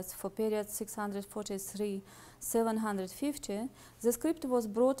outskirts for period 643–750, the script was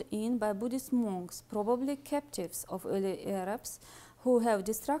brought in by Buddhist monks, probably captives of early Arabs, who have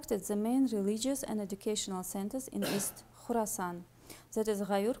distracted the main religious and educational centers in East Khurasan, that is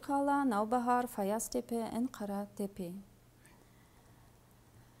Ghayur Kala, Naubahar, Fayaz Tepe, and Qara Tepe.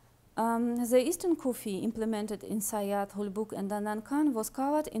 The Eastern Kufi, implemented in Sayyad, Hulbuk, and Dandankan, was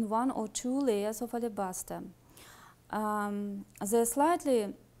covered in 1 or 2 layers of alabaster.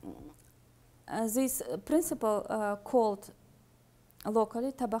 This principle called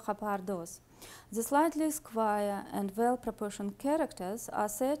locally tabaka pardos. The slightly square and well-proportioned characters are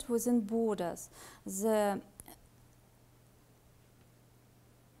set within borders.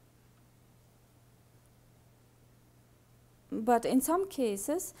 But in some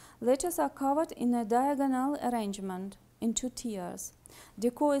cases, letters are covered in a diagonal arrangement in 2 tiers.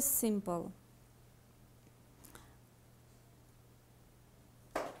 Decor is simple.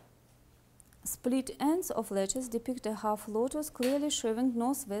 Split ends of letters depict a half lotus, clearly showing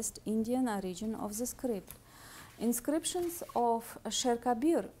northwest Indian origin of the script. Inscriptions of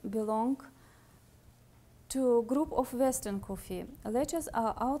Sherkabir belong to a group of Western Kufi. Letters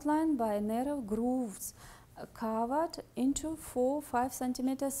are outlined by narrow grooves covered into 4-5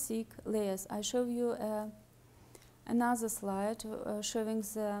 centimeters thick layers. I show you another slide showing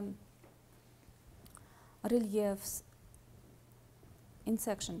the reliefs in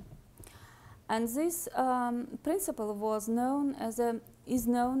section. And this principle was known as is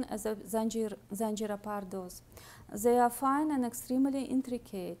known as a zanjira pardos. They are fine and extremely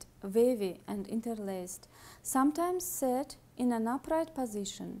intricate, wavy and interlaced, sometimes set in an upright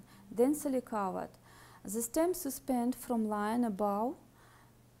position, densely covered. The stems suspend from line above,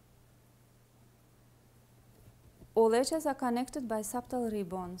 or ledges are connected by subtle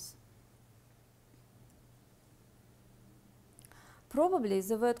ribbons. Probably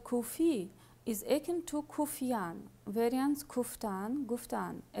the word kufi is akin to Kufian, variants Kuftan,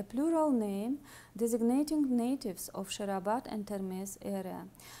 Guftan, a plural name designating natives of Sharabat and Termez area.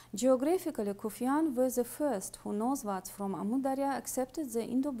 Geographically, Kufian were the first who northwards from Amudarya accepted the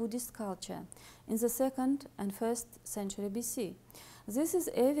Indo-Buddhist culture in the 2nd and 1st century BC. This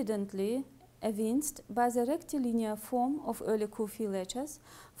is evidently evinced by the rectilinear form of early Kufi letters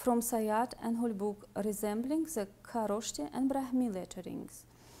from Sayat and Hulbuk, resembling the Kharoshti and Brahmi letterings.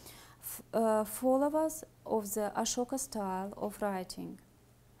 Followers of the Ashoka style of writing.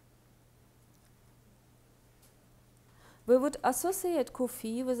 We would associate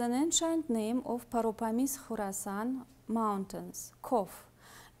Kufi with an ancient name of Paropami's Khurasan mountains, Kof,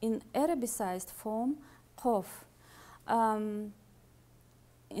 in Arabicized form, Kof.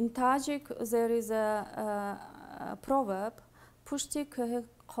 In Tajik, there is a proverb, Pushti Köhe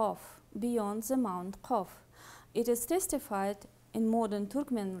Kof, beyond the Mount Kof. It is testified in modern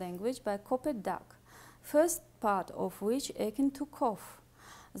Turkmen language by Kopet Dak, first part of which akin to Kof.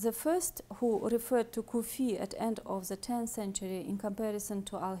 The first who referred to Kufi at end of the 10th century in comparison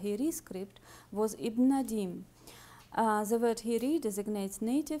to Al-Hiri script was Ibn Nadim. The word Hiri designates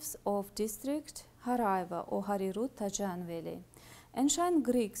natives of district Haraiva or Harirut Tajan Valley. Ancient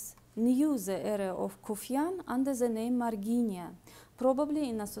Greeks knew the area of Kufian under the name Marginia, probably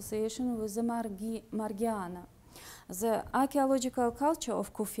in association with the Margiana. The archaeological culture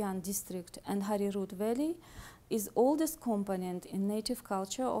of Kufian district and Harirut Valley is oldest component in native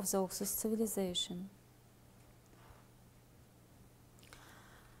culture of the Oxus civilization.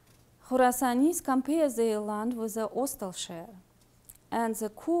 Khurasanis compare their land with the Ostalshire and the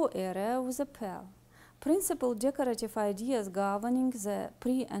core area with the Pearl. Principal decorative ideas governing the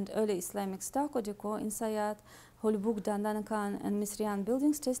pre- and early Islamic stucco decor in Sayat, Hulbuk, Dandankan and Misrian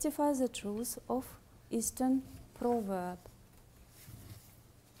buildings testify the truth of Eastern proverb.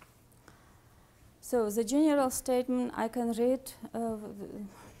 So the general statement I can read,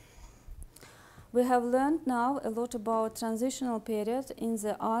 we have learned now a lot about transitional period in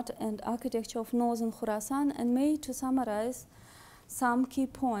the art and architecture of northern Khurasan, and may to summarize some key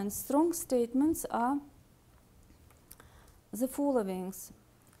points. Strong statements are the following.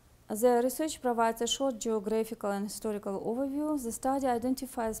 The research provides a short geographical and historical overview. The study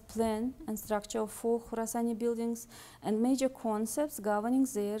identifies plan and structure of 4 Khurasani buildings and major concepts governing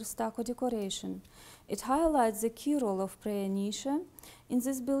their stucco decoration. It highlights the key role of prayer niche in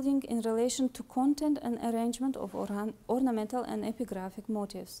this building in relation to content and arrangement of ornamental and epigraphic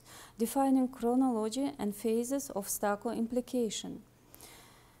motifs, defining chronology and phases of stucco implication.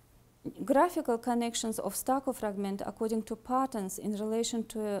 Graphical connections of stucco fragment according to patterns in relation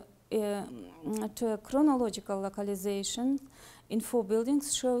to a chronological localization in 4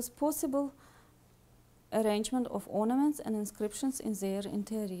 buildings shows possible arrangement of ornaments and inscriptions in their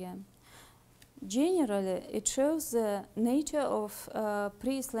interior. Generally, it shows the nature of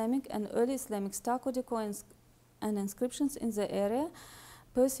pre-Islamic and early Islamic stucco decor and inscriptions in the area,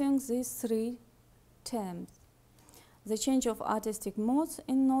 pursuing these 3 terms: the change of artistic modes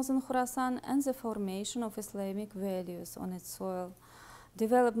in northern Khurasan and the formation of Islamic values on its soil,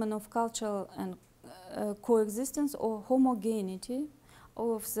 development of cultural and coexistence or homogeneity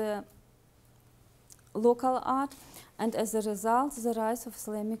of the local art, and as a result, the rise of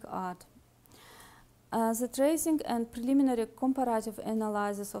Islamic art. The tracing and preliminary comparative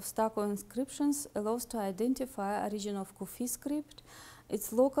analysis of stucco inscriptions allows to identify origin of Kufi script,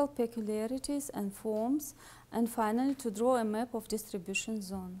 its local peculiarities and forms, and finally to draw a map of distribution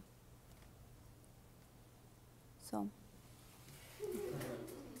zone. So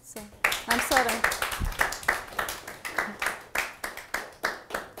I'm sorry.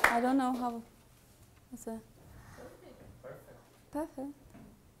 I don't know how. Perfect.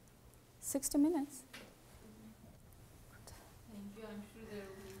 60 minutes. Thank you. I'm sure there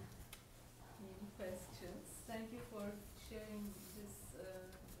will be many questions. Thank you for sharing this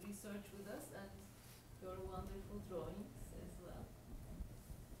research with us and your wonderful drawings as well.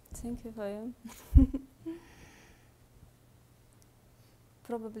 Thank you for you.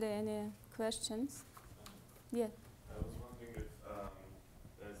 probably any questions. Yeah. I was wondering if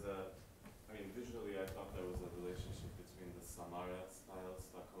there's a, I mean, visually I thought there was a relationship between the Samara style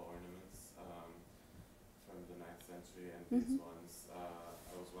stucco ornaments from the 9th century and these ones.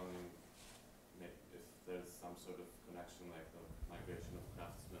 I was wondering if there's some sort of connection, like the migration of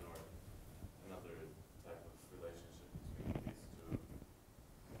craftsmen or another type of relationship between these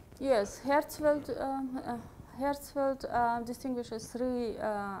two. Yes, Herzfeld distinguishes three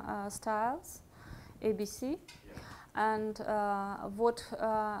styles, ABC. And what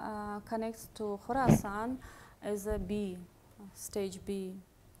connects to Khurasan is a B, stage B.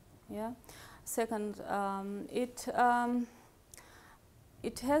 Yeah. Second,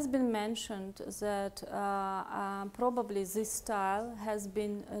 it has been mentioned that probably this style has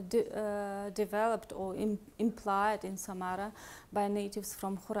been developed or implied in Samara by natives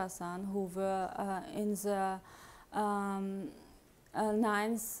from Khurasan who were in the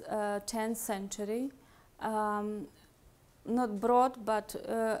 9th, 10th century. Not brought, but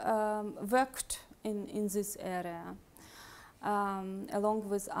worked in this area, along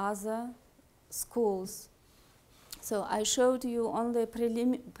with other schools. So I showed you only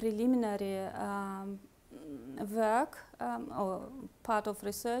preliminary work or part of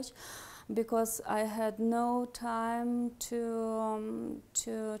research, because I had no time to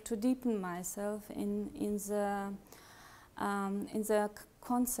deepen myself in the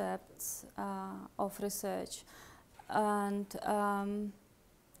concepts of research. And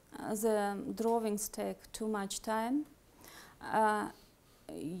the drawings take too much time.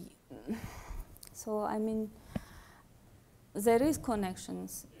 So I mean, there is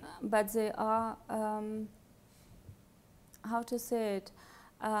connections, but they are, how to say it,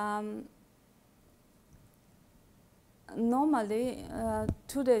 normally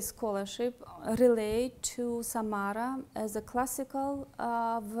today's scholarship relate to Samara as a classical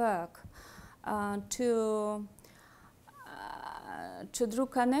work, to draw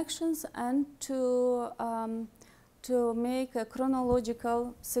connections and to make a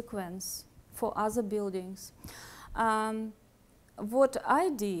chronological sequence for other buildings. What I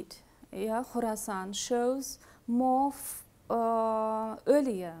did, Khurasan shows more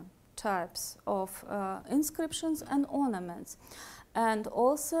earlier types of inscriptions and ornaments, and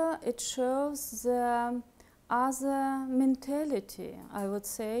also it shows the other mentality, I would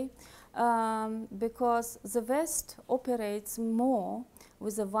say, because the West operates more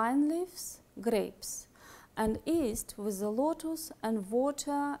with the vine leaves, grapes, and East with the lotus and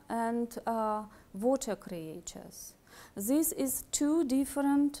water creatures. This is two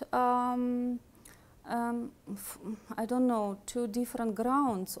different, I don't know, two different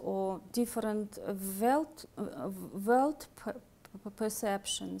grounds or different world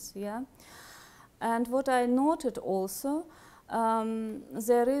perceptions, yeah. And what I noted also,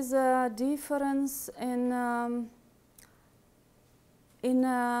 there is a difference in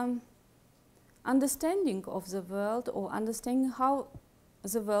understanding of the world, or understanding how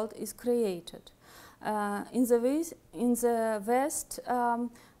the world is created. In the West,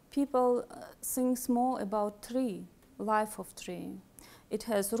 people think more about tree, life of tree. It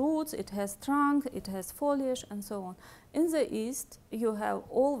has roots, it has trunk, it has foliage, and so on. In the East, you have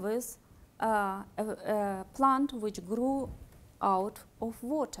always a plant which grew out of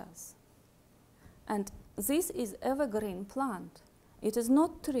waters. And this is evergreen plant. It is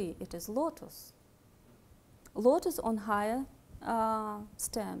not tree, it is lotus. Lotus on higher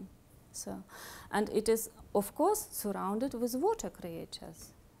stem. So, and it is, of course, surrounded with water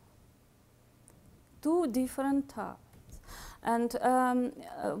creatures. Two different types. And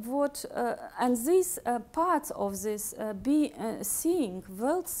these parts of this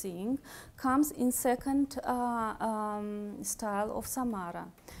world seeing, comes in second style of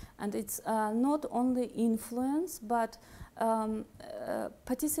Samara, and it's not only influence but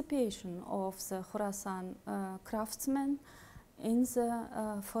participation of the Khurasan craftsmen in the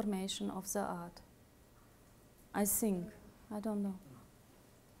formation of the art. I think, I don't know.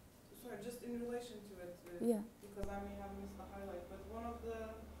 Sorry, just in relation to it, yeah. Because I may have missed the highlight, but one of the,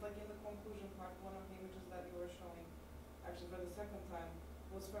 like in the conclusion part, one of the images that you were showing, actually for the second time,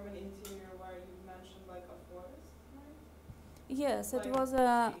 was from an interior where you mentioned like a forest, right? Yes, like it was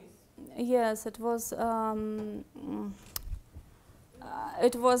a. Yes, it was a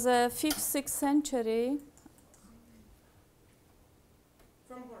 5th, 6th century.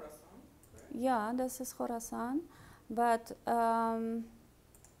 From Khurasan, correct? Yeah, this is Khurasan, but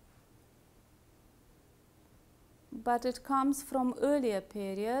it comes from earlier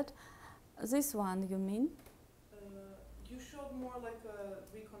period. This one, you mean? You showed more like a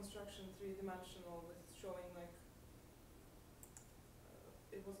reconstruction, three-dimensional, with showing like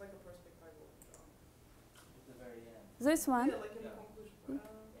was like a perspectival drawing. At the very end. This one? Yeah, like in the conclusion.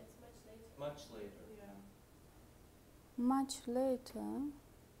 That's much later. Much later. Yeah. Much later.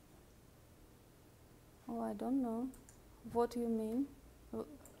 Oh, I don't know. What do you mean? It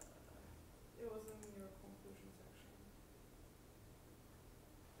was in your conclusion section.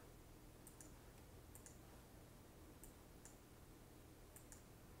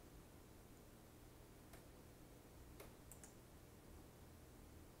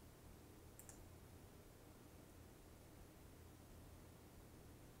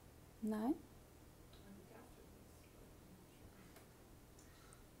 No? I think after this.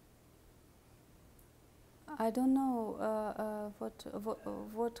 I'm not sure. I don't know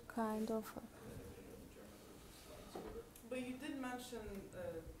what kind of. But you did mention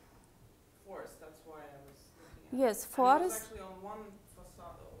forest, that's why I was looking at Yes, it. And it forest. was actually on one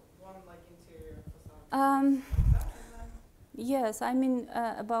facade, one like interior facade. Um, Like that, and then Yes, I mean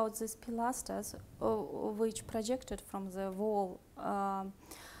about these pilasters, which projected from the wall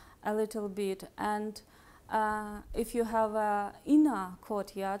a little bit, and if you have an inner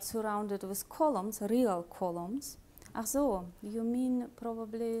courtyard surrounded with columns, real columns. Ach so, you mean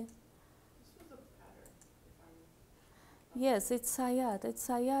probably? this was a pattern, if I'm. Yes, it's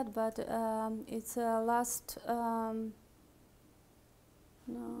Sayad, but it's last.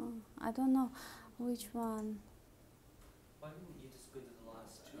 No, I don't know which one. Why didn't you just go to the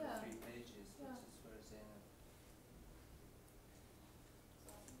last two Yeah. or three pages, Yeah. which is where Zainab.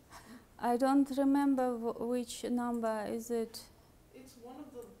 I don't remember which number is it. It's one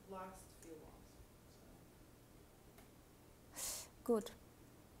of the last few ones. Good.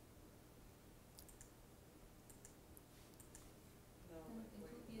 So. No, And like it way,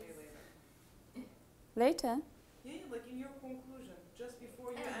 would be way a- later. Later? Yeah, yeah, like in your conclusion, just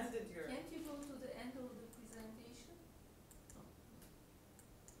before you And ended your. Can't you go to the end of the presentation?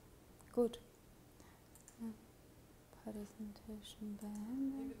 Good. Presentation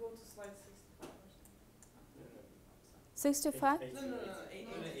banner. Maybe go to slide 65 or something. 65? No, no, no, no, 80.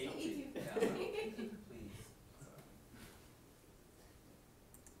 Go to 80. Yeah. Please.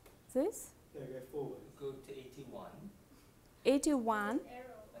 This? No, go forward. Go to 81 81. Arrow.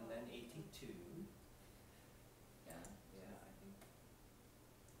 and then 82. Yeah, yeah, I think.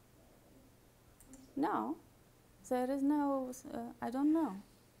 No. There is no, I don't know.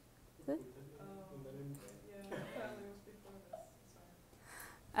 Yeah, apparently it was before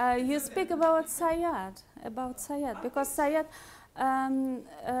this. Sorry. You speak about Sayad, because Sayad,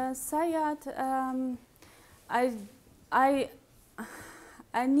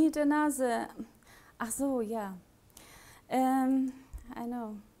 I need another. So yeah, I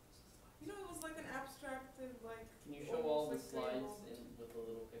know. You know, it was like an abstracted, like. Can you show all the almost like slides tabled- in with the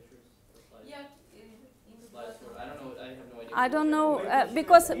little pictures? The slides? Yeah, in the Slides for, I don't know, I have no idea. I what don't they're know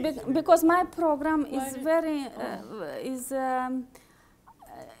doing. because my program is Why very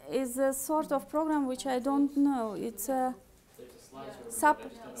is a sort of program which I don't know. It's a There's a slides for sub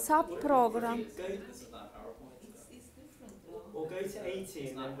everybody, I just sub don't know what program. it is. This is not PowerPoint. It's different though. Or go to 80 It's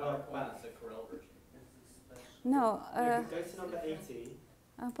and not then work PowerPoint, back. it's a Corel version. This is special. No, No, go to number 80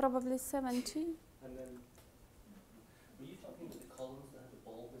 probably 70. and then Were you talking about the columns that had a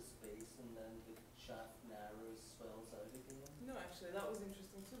bulbous base and then the shaft narrows, swells out again? No, actually, that was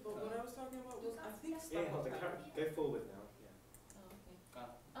interesting too. But what I was talking about was, I think, yeah, stucco hold on, pattern. go forward now. Yeah. Oh, okay.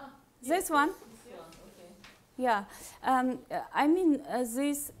 Ah. This one? This one, okay. Yeah, I mean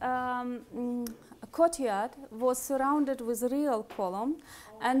this courtyard was surrounded with real column,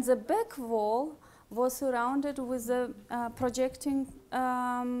 and the back wall was surrounded with the projecting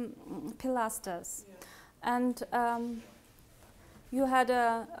pilasters, Yeah. and you had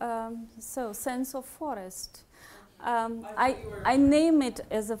a sense of forest. thought you were- I name it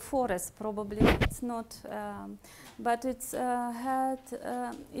as a forest. Probably it's not, but it's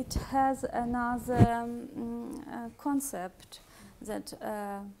it has another concept that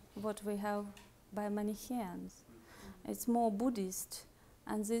what we have by Manichaeans. It's more Buddhist,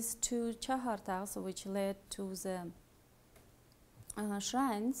 and these two chahartas, which led to the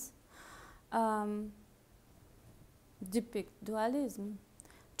shrines, depict dualism.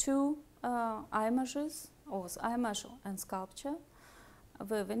 Two images, or image and sculpture,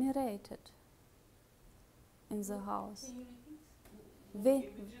 were venerated in the house. Can you repeat? The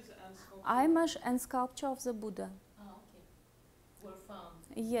Images and sculpture. image and sculpture of the Buddha. Ah, okay. Were found.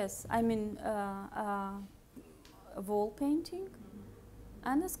 Yes, I mean a wall painting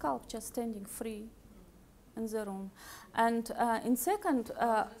and a sculpture standing free in the room. And in second,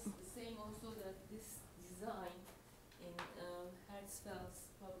 Saying also that this design in Herzfeld's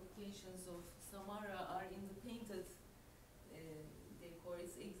publications of Samara are in the painted decor.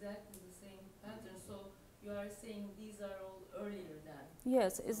 It's exactly the same pattern. So you are saying these are all earlier than?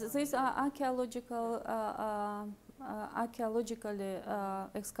 Yes, these are archaeologically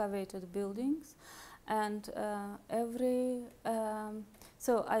excavated buildings, and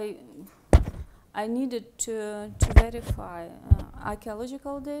so I needed to verify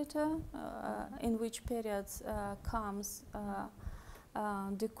archaeological data in which periods comes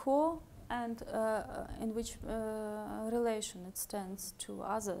decor, and in which relation it stands to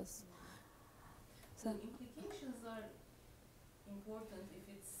others. So the implications are important if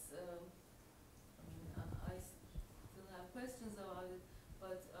it's, I mean, I still have questions about it,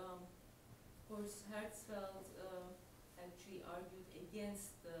 but of course Herzfeld actually argued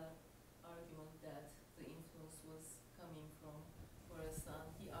against the argument that the influence was coming from Khurasan.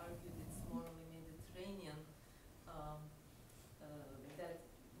 He argued it's more of a Mediterranean, that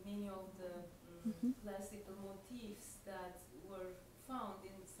many of the classical motifs that were found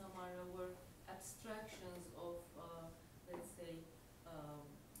in Samarra were abstractions of, let's say,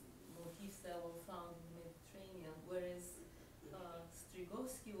 motifs that were found in the Mediterranean, whereas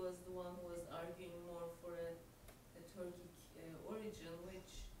Strigovsky was the one who was arguing more for a Turkic origin,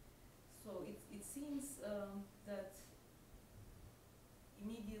 which, so it seems that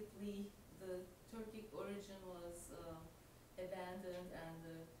immediately the Turkic origin was abandoned and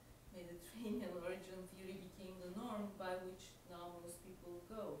the Mediterranean origin theory became the norm by which now most people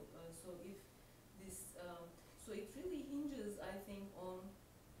go. So if this, so it really hinges, I think, on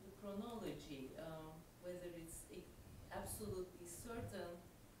the chronology, whether it's absolutely certain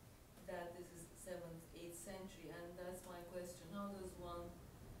that this is 7th, 8th century, and that's my question. How does one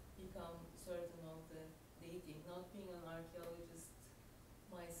become certain of the dating? Not being an archaeologist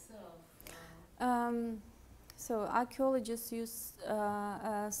myself. So archaeologists use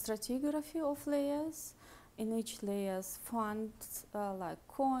stratigraphy of layers. In each layers found like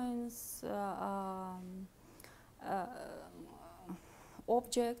coins,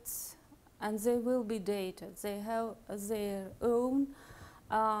 objects, and they will be dated. They have their own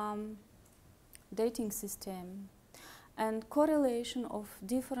dating system, and correlation of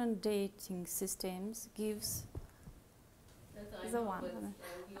different dating systems gives the one.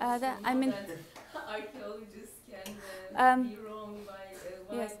 I mean, archaeologists can be wrong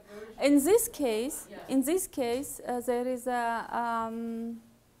by yes. version. In this case, there is a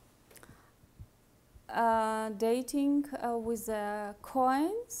dating with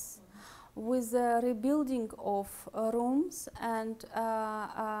coins, with rebuilding of rooms, and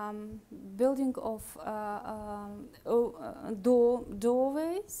building of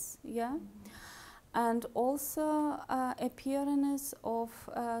doorways, yeah, and also appearance of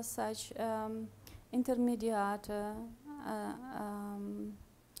such intermediate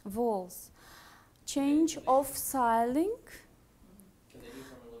walls, change of styling. Can they do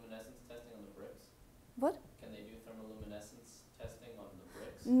thermoluminescence testing on the bricks? What? Can they do thermoluminescence testing on the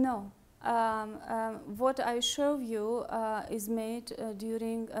bricks? No. What I show you is made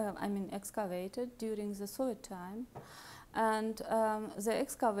during, excavated during the Soviet time, and the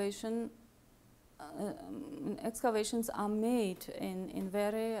excavations are made in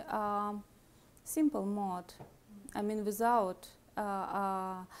very simple mode. I mean, without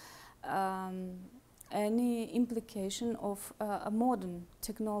any implication of modern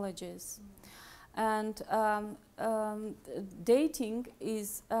technologies. And dating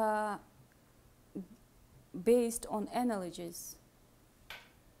is based on analogies,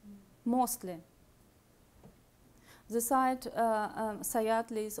 mostly. The site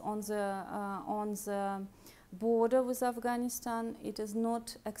Sayatli is on the border with Afghanistan. It is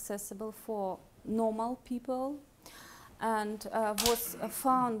not accessible for normal people, and was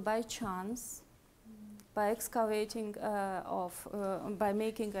found by chance by excavating by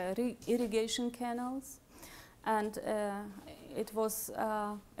making irrigation canals, and it was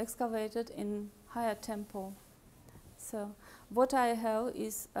excavated in higher tempo. So what I have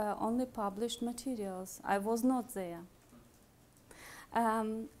is only published materials. I was not there.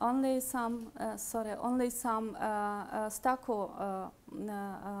 Only some stucco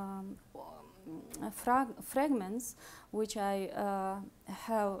fragments, which I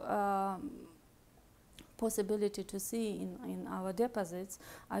have possibility to see in our deposits,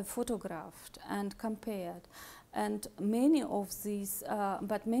 I photographed and compared. And many of these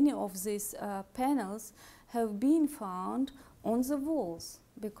panels have been found on the walls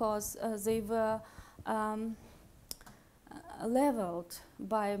because they were leveled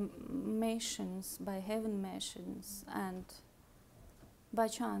by machines, by heavy machines, and by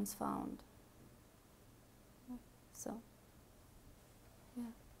chance found. So,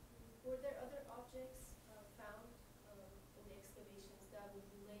 yeah. Were there other objects found in the excavations that would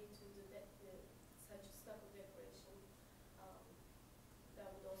relate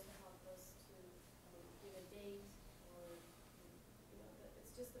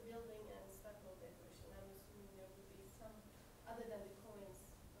just a building and stucco decoration. I'm assuming there would be some, other than the coins,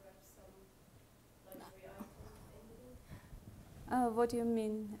 perhaps some luxury items, anything? What do you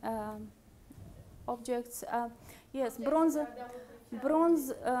mean? Objects? Yes, Objects bronze, that would be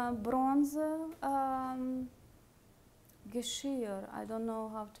found bronze, geschirr. I don't know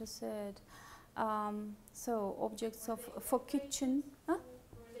how to say it. So objects for kitchen. Huh?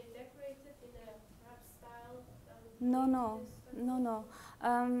 Were they decorated in a perhaps style that would No, relate no, to this no, no.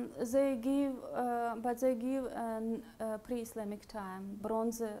 They give, but they give pre-Islamic time.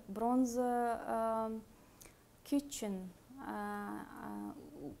 Bronze kitchen.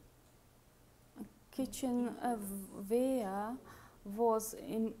 Kitchenware was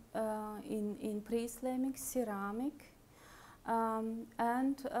in pre-Islamic ceramic and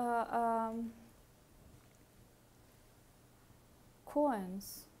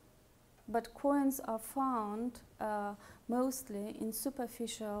coins, but coins are found mostly in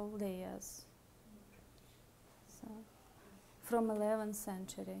superficial layers. So, from 11th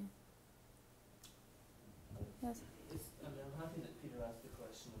century. Yes. I'm happy that Peter asked the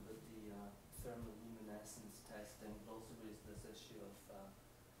question about the thermoluminescence testing, but also raised this issue of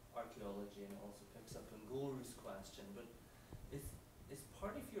archaeology, and it also picks up on Gulru's question. But is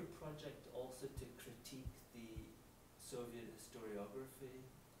part of your project also to critique the Soviet historiography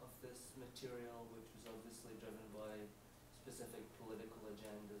of this material, which was obviously driven by specific political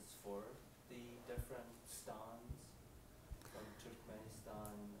agendas for the different stands from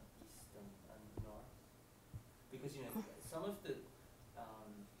Turkmenistan, east and north? Because, you know, some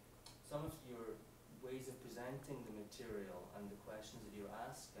of your ways of presenting the material and the questions that you're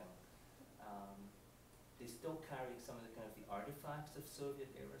asking, they still carry some of the kind of the artifacts of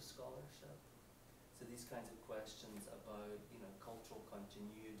Soviet era scholarship. So these kinds of questions about, you know, cultural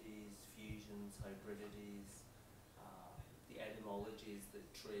continuities, fusions, hybridities, the etymologies that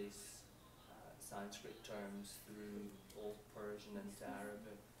trace Sanskrit terms through Old Persian and into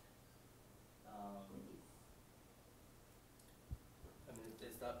Arabic. I mean,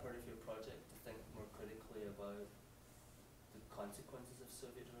 is that part of your project, to think more critically about the consequences of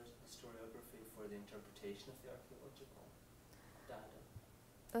Soviet historiography for the interpretation of the archaeological data?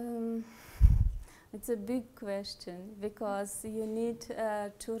 It's a big question because you need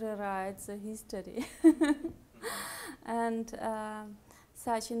to rewrite the history. And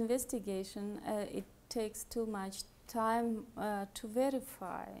such investigation, it takes too much time to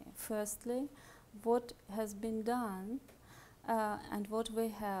verify, firstly, what has been done and what we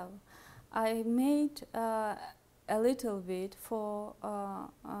have. I made a little bit for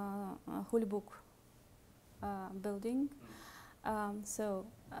Hulbuk building. So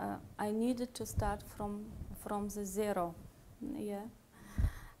I needed to start from the zero, yeah,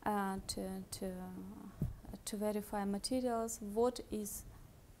 to verify materials, what is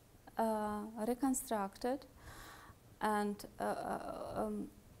reconstructed, and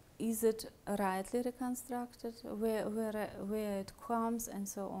is it rightly reconstructed, where it comes, and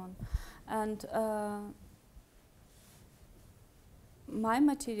so on. And my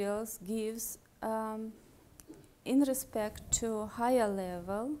materials gives in respect to higher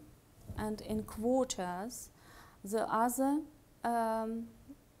level and in quarters the other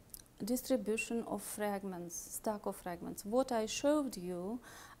distribution of fragments, stucco fragments. What I showed you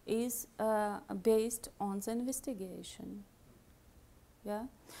is based on the investigation. Yeah,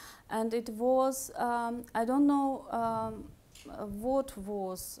 and it was I don't know what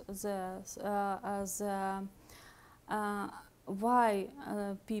was the why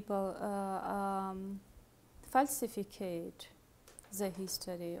people falsificate the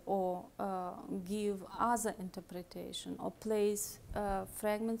history or give other interpretation or place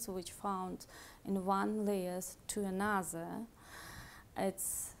fragments which found in one layer to another.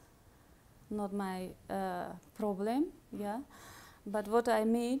 It's not my problem, yeah, but what I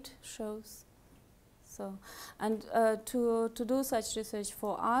made shows. So, and to do such research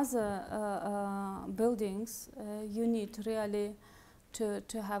for other buildings, you need really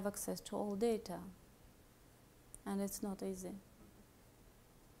to have access to all data, and it's not easy.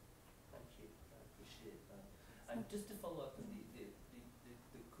 Thank you, I appreciate that. And just to follow up on the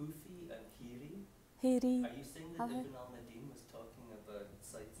Kufi and Hiri, are you saying that Ibn al-Nadim was talking about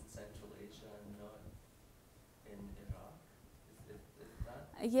sites in Central Asia and not in Iraq?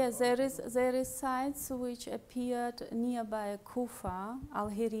 Yes, there is sites which appeared nearby Kufa,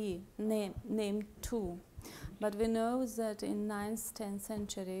 al-Hiri, named too. But we know that in 9th, 10th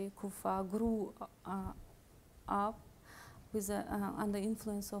century, Kufa grew up with under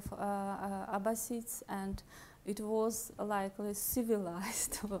influence of Abbasids, and it was likely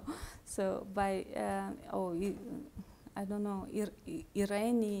civilized. So by I don't know,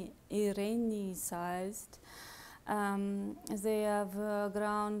 Iranianized. They have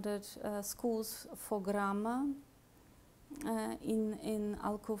grounded schools for grammar in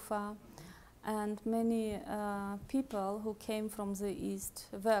Al-Kufa, and many people who came from the East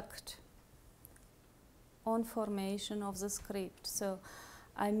worked on formation of the script. So,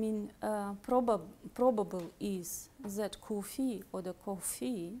 I mean, probable is that Kufi or the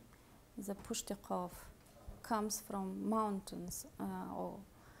Kofi, the Pushtikov, comes from mountains or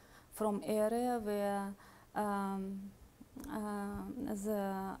from area where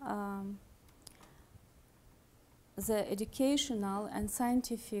the educational and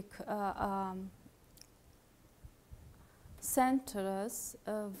scientific centers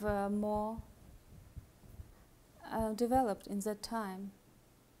were more developed in that time.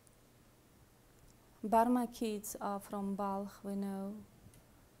 Burma kids are from Balkh, we know,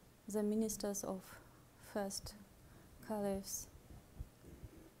 the ministers of first caliphs.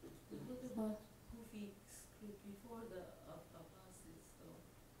 What about Kufi script before the Abbasids, though?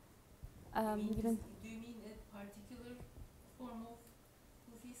 Do you mean a particular form of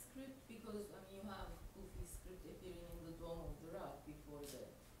Kufi script? Because I mean, you have Kufi script appearing in the Dome of the Rock before the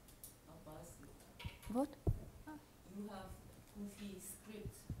Abbasids. What? You have Kufi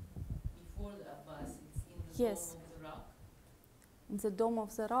script before the Abbasids in the Yes. Dome of the Rock. In the Dome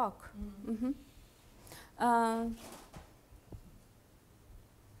of the Rock. Mm-hmm.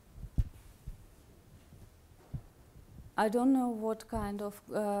 I don't know what kind of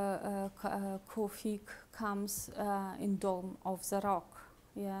Kufi comes in Dome of the Rock.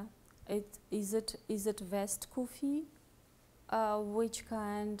 Yeah, is it West Kufi? Which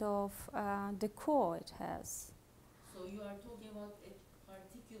kind of decor it has? So you are talking about a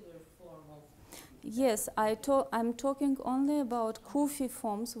particular form of Kufi? Yes, I'm talking only about Kufi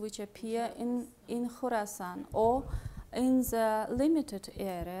forms which appear in Khurasan or in the limited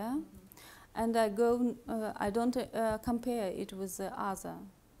area. Mm-hmm. And I don't compare it with the other.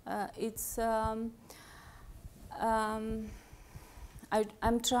 I'm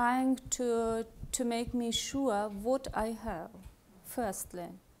trying to make me sure what I have,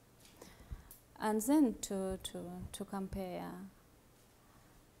 firstly, and then to compare.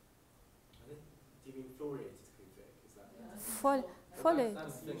 I think, do you mean floriated Kufic? Is that? Yeah, I think Fol- so. Folly.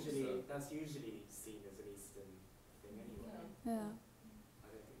 That's usually seen as an Eastern thing anyway. Yeah. I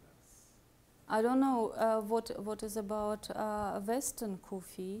don't think that's. I don't know what is about Western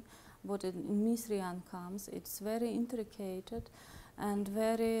Kufi, what in Misrian comes. It's very intricate and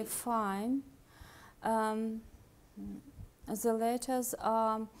very fine. The letters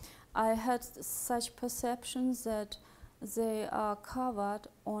are, I had such perceptions that they are covered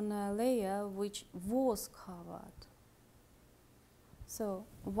on a layer which was covered. So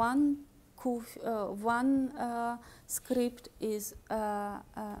one script is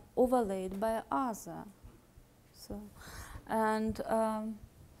overlaid by other. So, and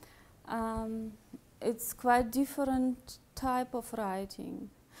it's quite different type of writing.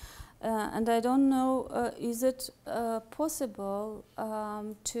 And I don't know, is it possible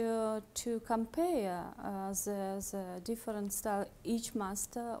to compare the different style? Each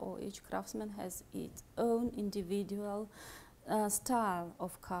master or each craftsman has its own individual style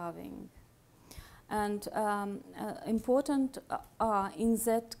of carving. And important are, in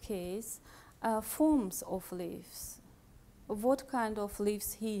that case, forms of leaves. What kind of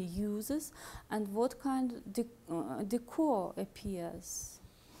leaves he uses and what kind of decor appears.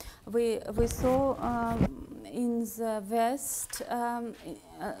 We saw in the West,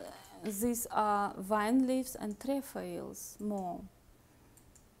 these are vine leaves and trefoils more.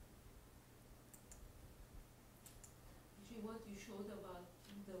 Actually, what you showed about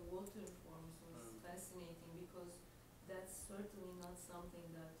the water forms was fascinating because that's certainly not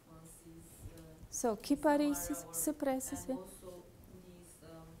something that one sees. So, in kiparis, Samarra cypresses. and also these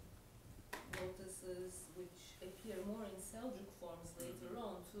lotuses, which appear more in Seljuk forms later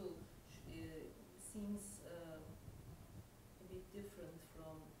on too, seems a bit different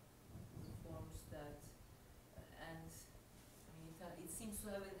from the forms that, and I mean, it seems to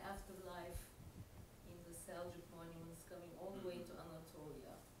have an afterlife in the Seljuk monuments coming all the way to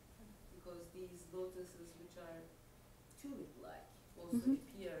Anatolia, because these lotuses, which are tulip-like, also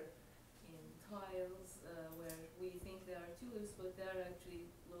appear in tiles where we think they are tulips, but they are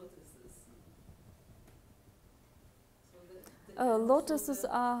actually lotuses. Lotuses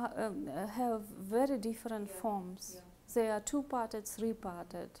have very different forms. Yeah. They are two-parted,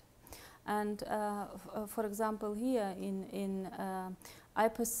 three-parted. And for example, here I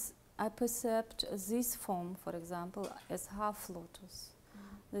perceived this form, for example, as half lotus.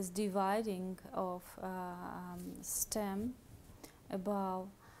 this dividing of stem above,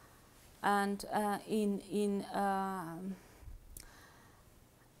 and in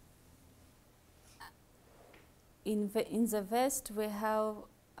the West we have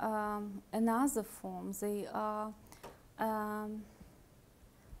another form.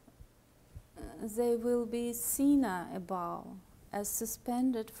 They will be thinner above, as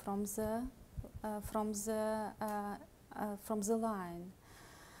suspended from the line,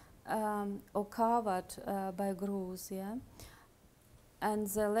 or covered by grooves. Yeah, and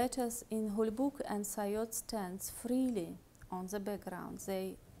the letters in Hulbuk and Sayot stands freely on the background.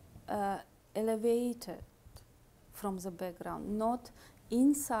 They elevated from the background, not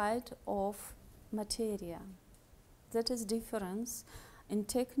inside of materia. That is difference in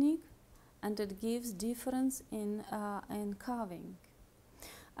technique, and it gives difference in carving.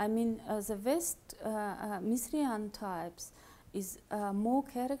 I mean, the West Misrian types is more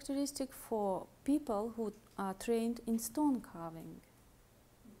characteristic for people who are trained in stone carving.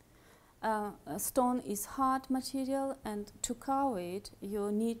 Stone is hard material, and to carve it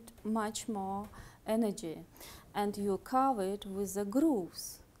you need much more energy, and you carve it with the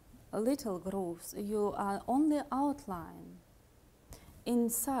grooves, little grooves. You are only outline,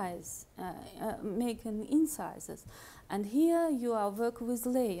 incise, making incisors, and here you are work with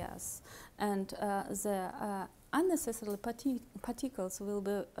layers, and the unnecessary particles will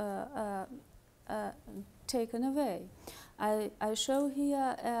be taken away. I show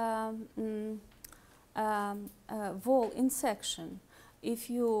here wall in section. If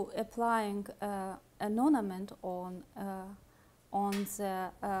you applying an ornament on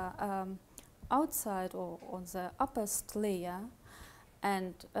the outside or on the uppermost layer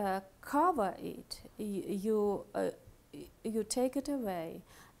and cover it, you take it away,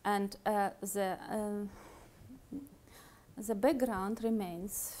 and the background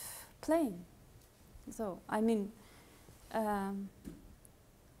remains plain. So I mean, there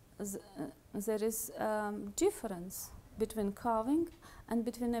is difference between carving and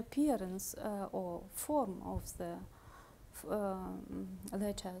between appearance or form of the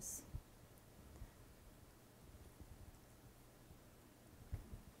letters.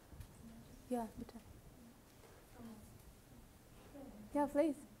 Yeah, bitte. Yeah,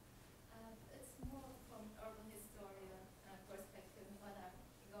 please. It's more from urban historian perspective what I'm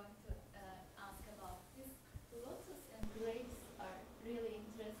going to ask about. This lotus and grapes are really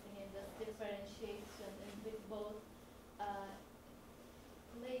interesting in the differentiation in with both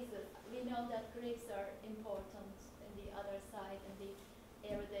places. We know that grapes are important in the other side, in the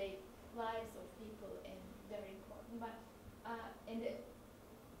everyday lives of people, and very important. But in the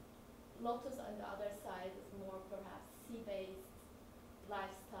lotus on the other side is more perhaps sea-based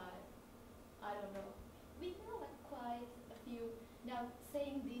lifestyle. I don't know. We know like quite a few. Now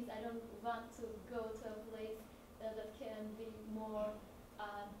saying these, I don't want to go to a place that can be more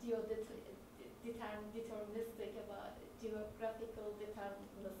deterministic about geographical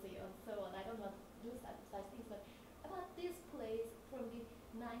determinacy and so on. I don't want to do such things, but about this place from the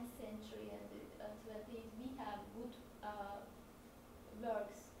 9th century and the 20th, we have good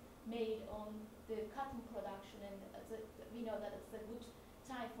works made on the cotton production, and we know that it's a good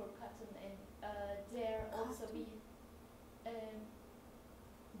time for cotton, and there also we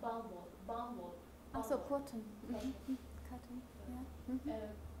bamboo. Also cotton. Cotton.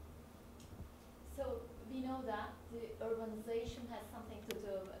 Yeah. So we know that the urbanization has something to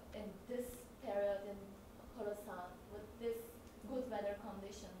do in this period in Khurasan with this good weather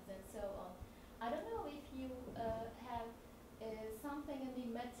conditions and so on. I don't know if you have something in the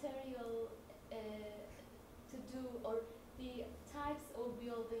material to do, or the types of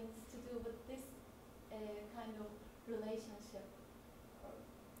buildings to do with this kind of relationship.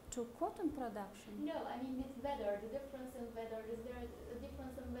 To cotton production? No, I mean with weather, the difference in weather. Is there a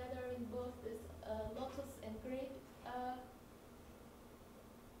difference in weather in both this lotus and grape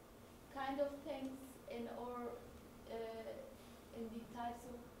kind of things, in or in the types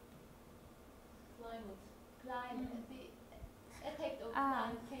of climate? The effect of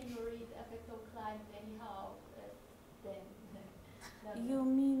climate. Can you read the effect of climate anyhow? Then you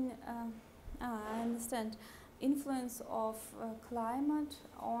mean? I understand. Influence of climate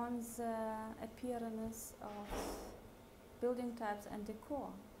on the appearance of building types and decor.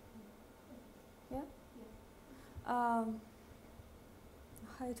 Yeah? I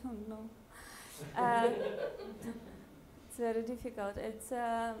don't know. It's very difficult. It's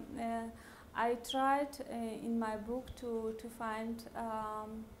I tried in my book to find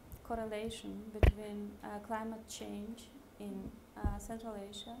correlation between climate change in Central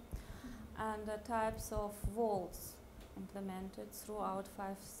Asia and the types of walls implemented throughout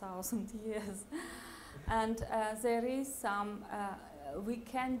 5,000 years. And there is some, we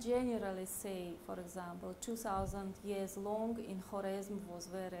can generally say, for example, 2,000 years long in Khurasan was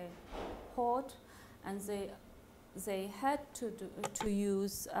very hot, and they had to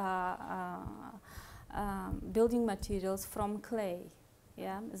use building materials from clay.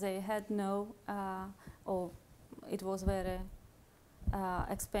 Yeah, they had no, or it was very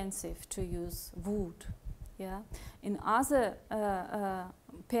expensive to use wood. Yeah, in other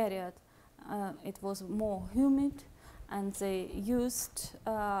period, it was more humid, and they used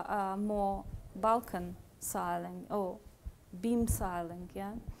more balcony ceiling or beam ceiling.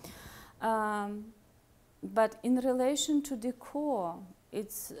 Yeah. But in relation to decor,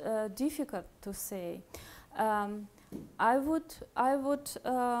 it's difficult to say. I would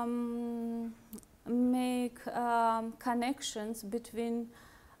make connections between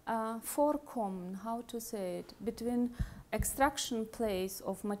forecommon, how to say it, between extraction place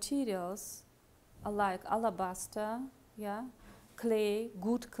of materials like alabaster, yeah, clay,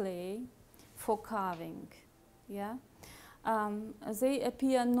 good clay, for carving, yeah. They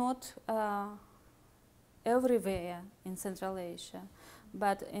appear not everywhere in Central Asia,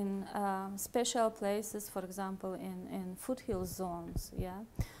 but in special places, for example, in foothill zones. Yeah,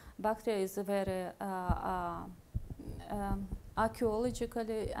 Bactria is a very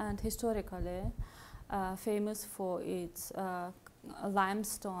archaeologically and historically famous for its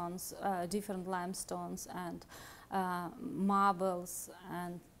limestones, different limestones, and marbles,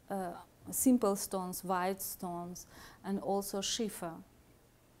 and simple stones, white stones, and also schiefer.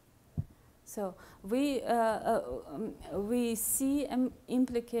 So we see an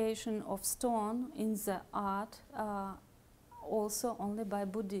implication of stone in the art also only by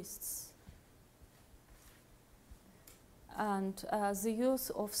Buddhists. And the use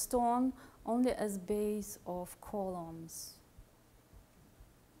of stone only as base of columns.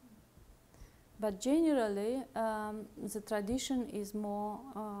 But generally, the tradition is more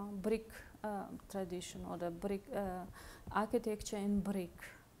brick tradition, or the brick architecture in brick.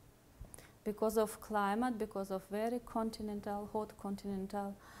 Because of climate, because of very continental, hot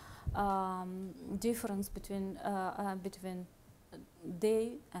continental difference between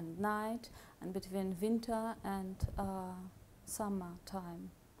day and night, and between winter and summer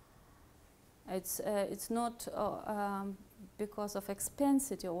time. It's not because of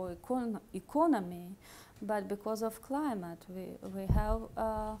expensive or economy, but because of climate. We have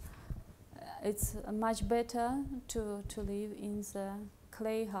it's much better to live in the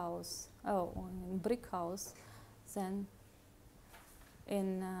clay house, in brick house, than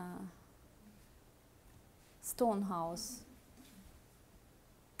in stone house.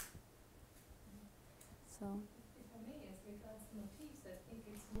 So. If I may, as regards motifs, I think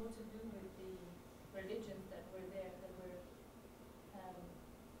it's more to do with the religions that were there before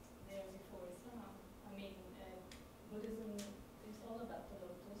Islam. I mean, Buddhism is all about the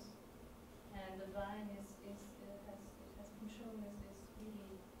lotus, and the vine has been shown as this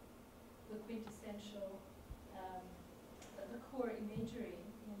really the quintessential, the core imagery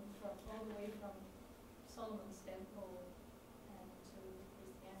from all the way from Solomon's temple and to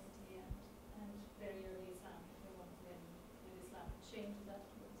Christianity and very early Islam, if you want, then with Islam changes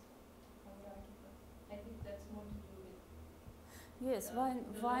afterwards. I would argue, but I think that's more to do with Yes, the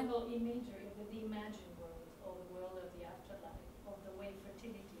local imagery of the imagined world, or the world of the afterlife, of the way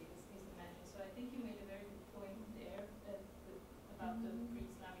fertility is imagined. So I think you made a very good point there about the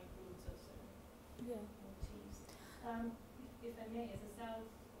pre-Islamic roots of certain motifs. If I may, as a South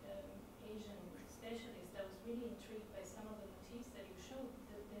Asian specialist, I was really intrigued by some of the motifs that you showed.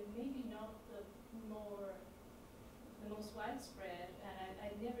 That they're maybe not the most widespread, and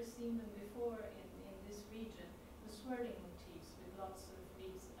I'd never seen them before in this region. The swirling motifs with lots of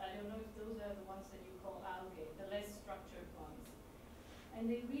leaves. I don't know if those are the ones that you call algae, the less structured ones. And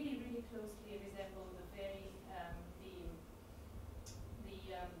they really, really closely resemble the very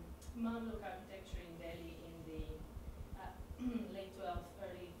Mamluk architecture in Delhi in the late 12th,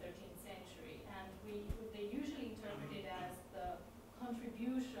 early 13th century. And they usually interpret it as the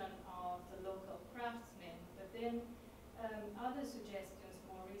contribution of the local craftsmen. But then other suggestions,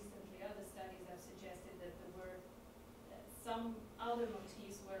 more recently, other studies have suggested that there were some other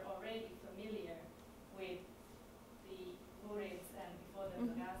motifs were already familiar with the Ghurids and before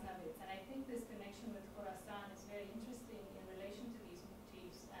them the Ghaznavids. And I think this connection with Khurasan is very interesting in relation to these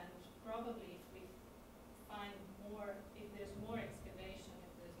motifs, and probably if we find more, if there's more excavation,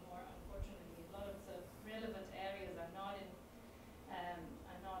 if there's more, unfortunately, a lot of the relevant areas are not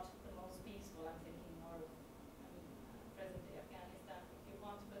the most peaceful. I'm thinking more of present-day Afghanistan, if you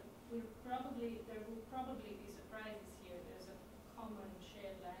want, but there will probably be surprises here common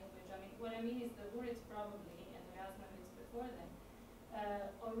shared language. I mean, what I mean is the Hurrids probably, and the Ghaznavids before them,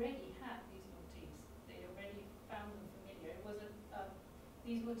 already had these motifs. They already found them familiar. It was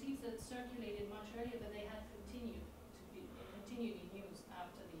these motifs that circulated much earlier, but they had continued in use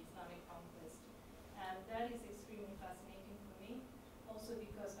after the Islamic conquest. And that is extremely fascinating for me, also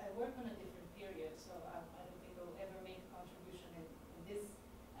because I work on a different period, so I don't think I'll ever make a contribution in this,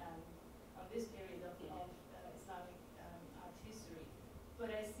 on this period of Islamic art history.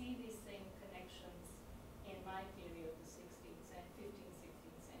 But I see these same connections in my period, the 16th and 15th,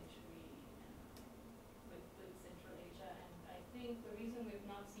 16th century, with Central Asia. And I think the reason we've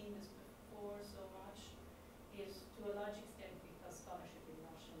not seen this before so much is to a large extent because scholarship in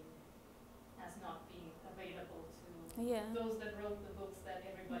Russian has not been available to those that wrote the books that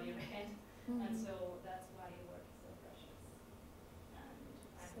everybody read. And so that's why your work is so precious. And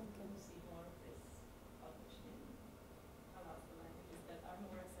I hope to see more of this published in a lot of the languages that are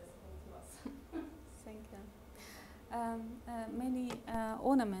more accessible to us. Thank you. Many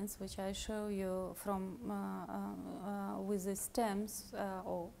ornaments which I show you from with the stems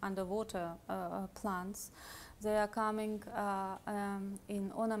or underwater plants, they are coming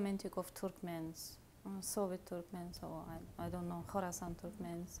in ornamentic of Turkmens, Soviet Turkmens, or I don't know, Khurasan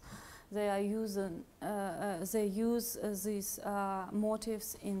Turkmens. They are using they use these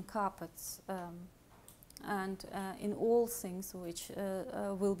motifs in carpets and in all things which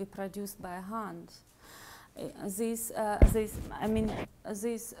will be produced by hand. These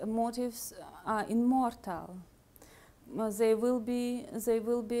motifs are immortal. They will be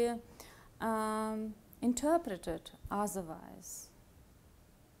interpreted otherwise,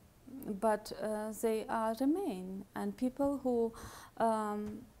 but they remain, and people who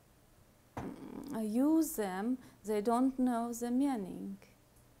use them, they don't know the meaning.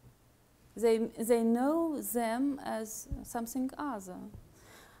 They know them as something other.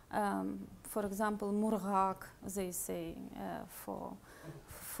 For example, murghak, they say for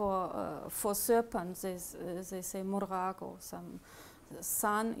serpents, they say murghak, or some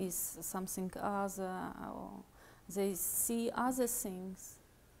sun is something other, or they see other things.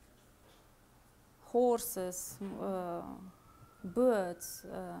 Horses, birds.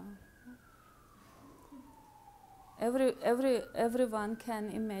 Everyone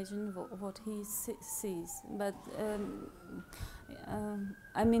can imagine what he sees, but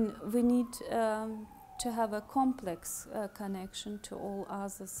I mean, we need to have a complex connection to all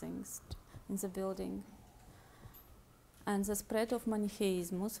other things in the building. And the spread of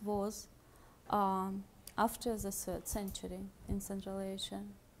Manichaeism was after the 3rd century in Central Asia.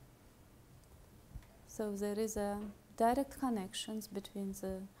 So there is a direct connections between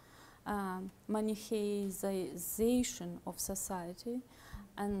the Manichaeization of society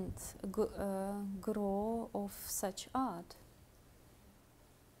and growth of such art.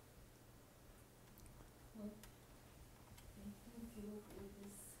 Well, I think with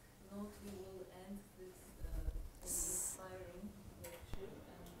this note we will end this inspiring lecture,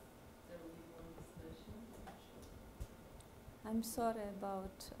 and there will be more discussion, I'm sure. I'm sorry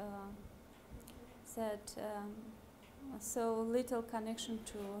about that so little connection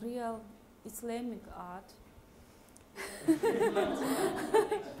to real Islamic art. It's even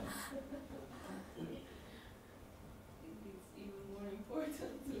more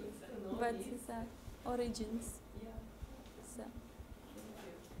important to know But it. it's origins. Yeah. So,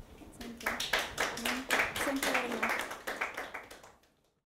 Thank you. thank you.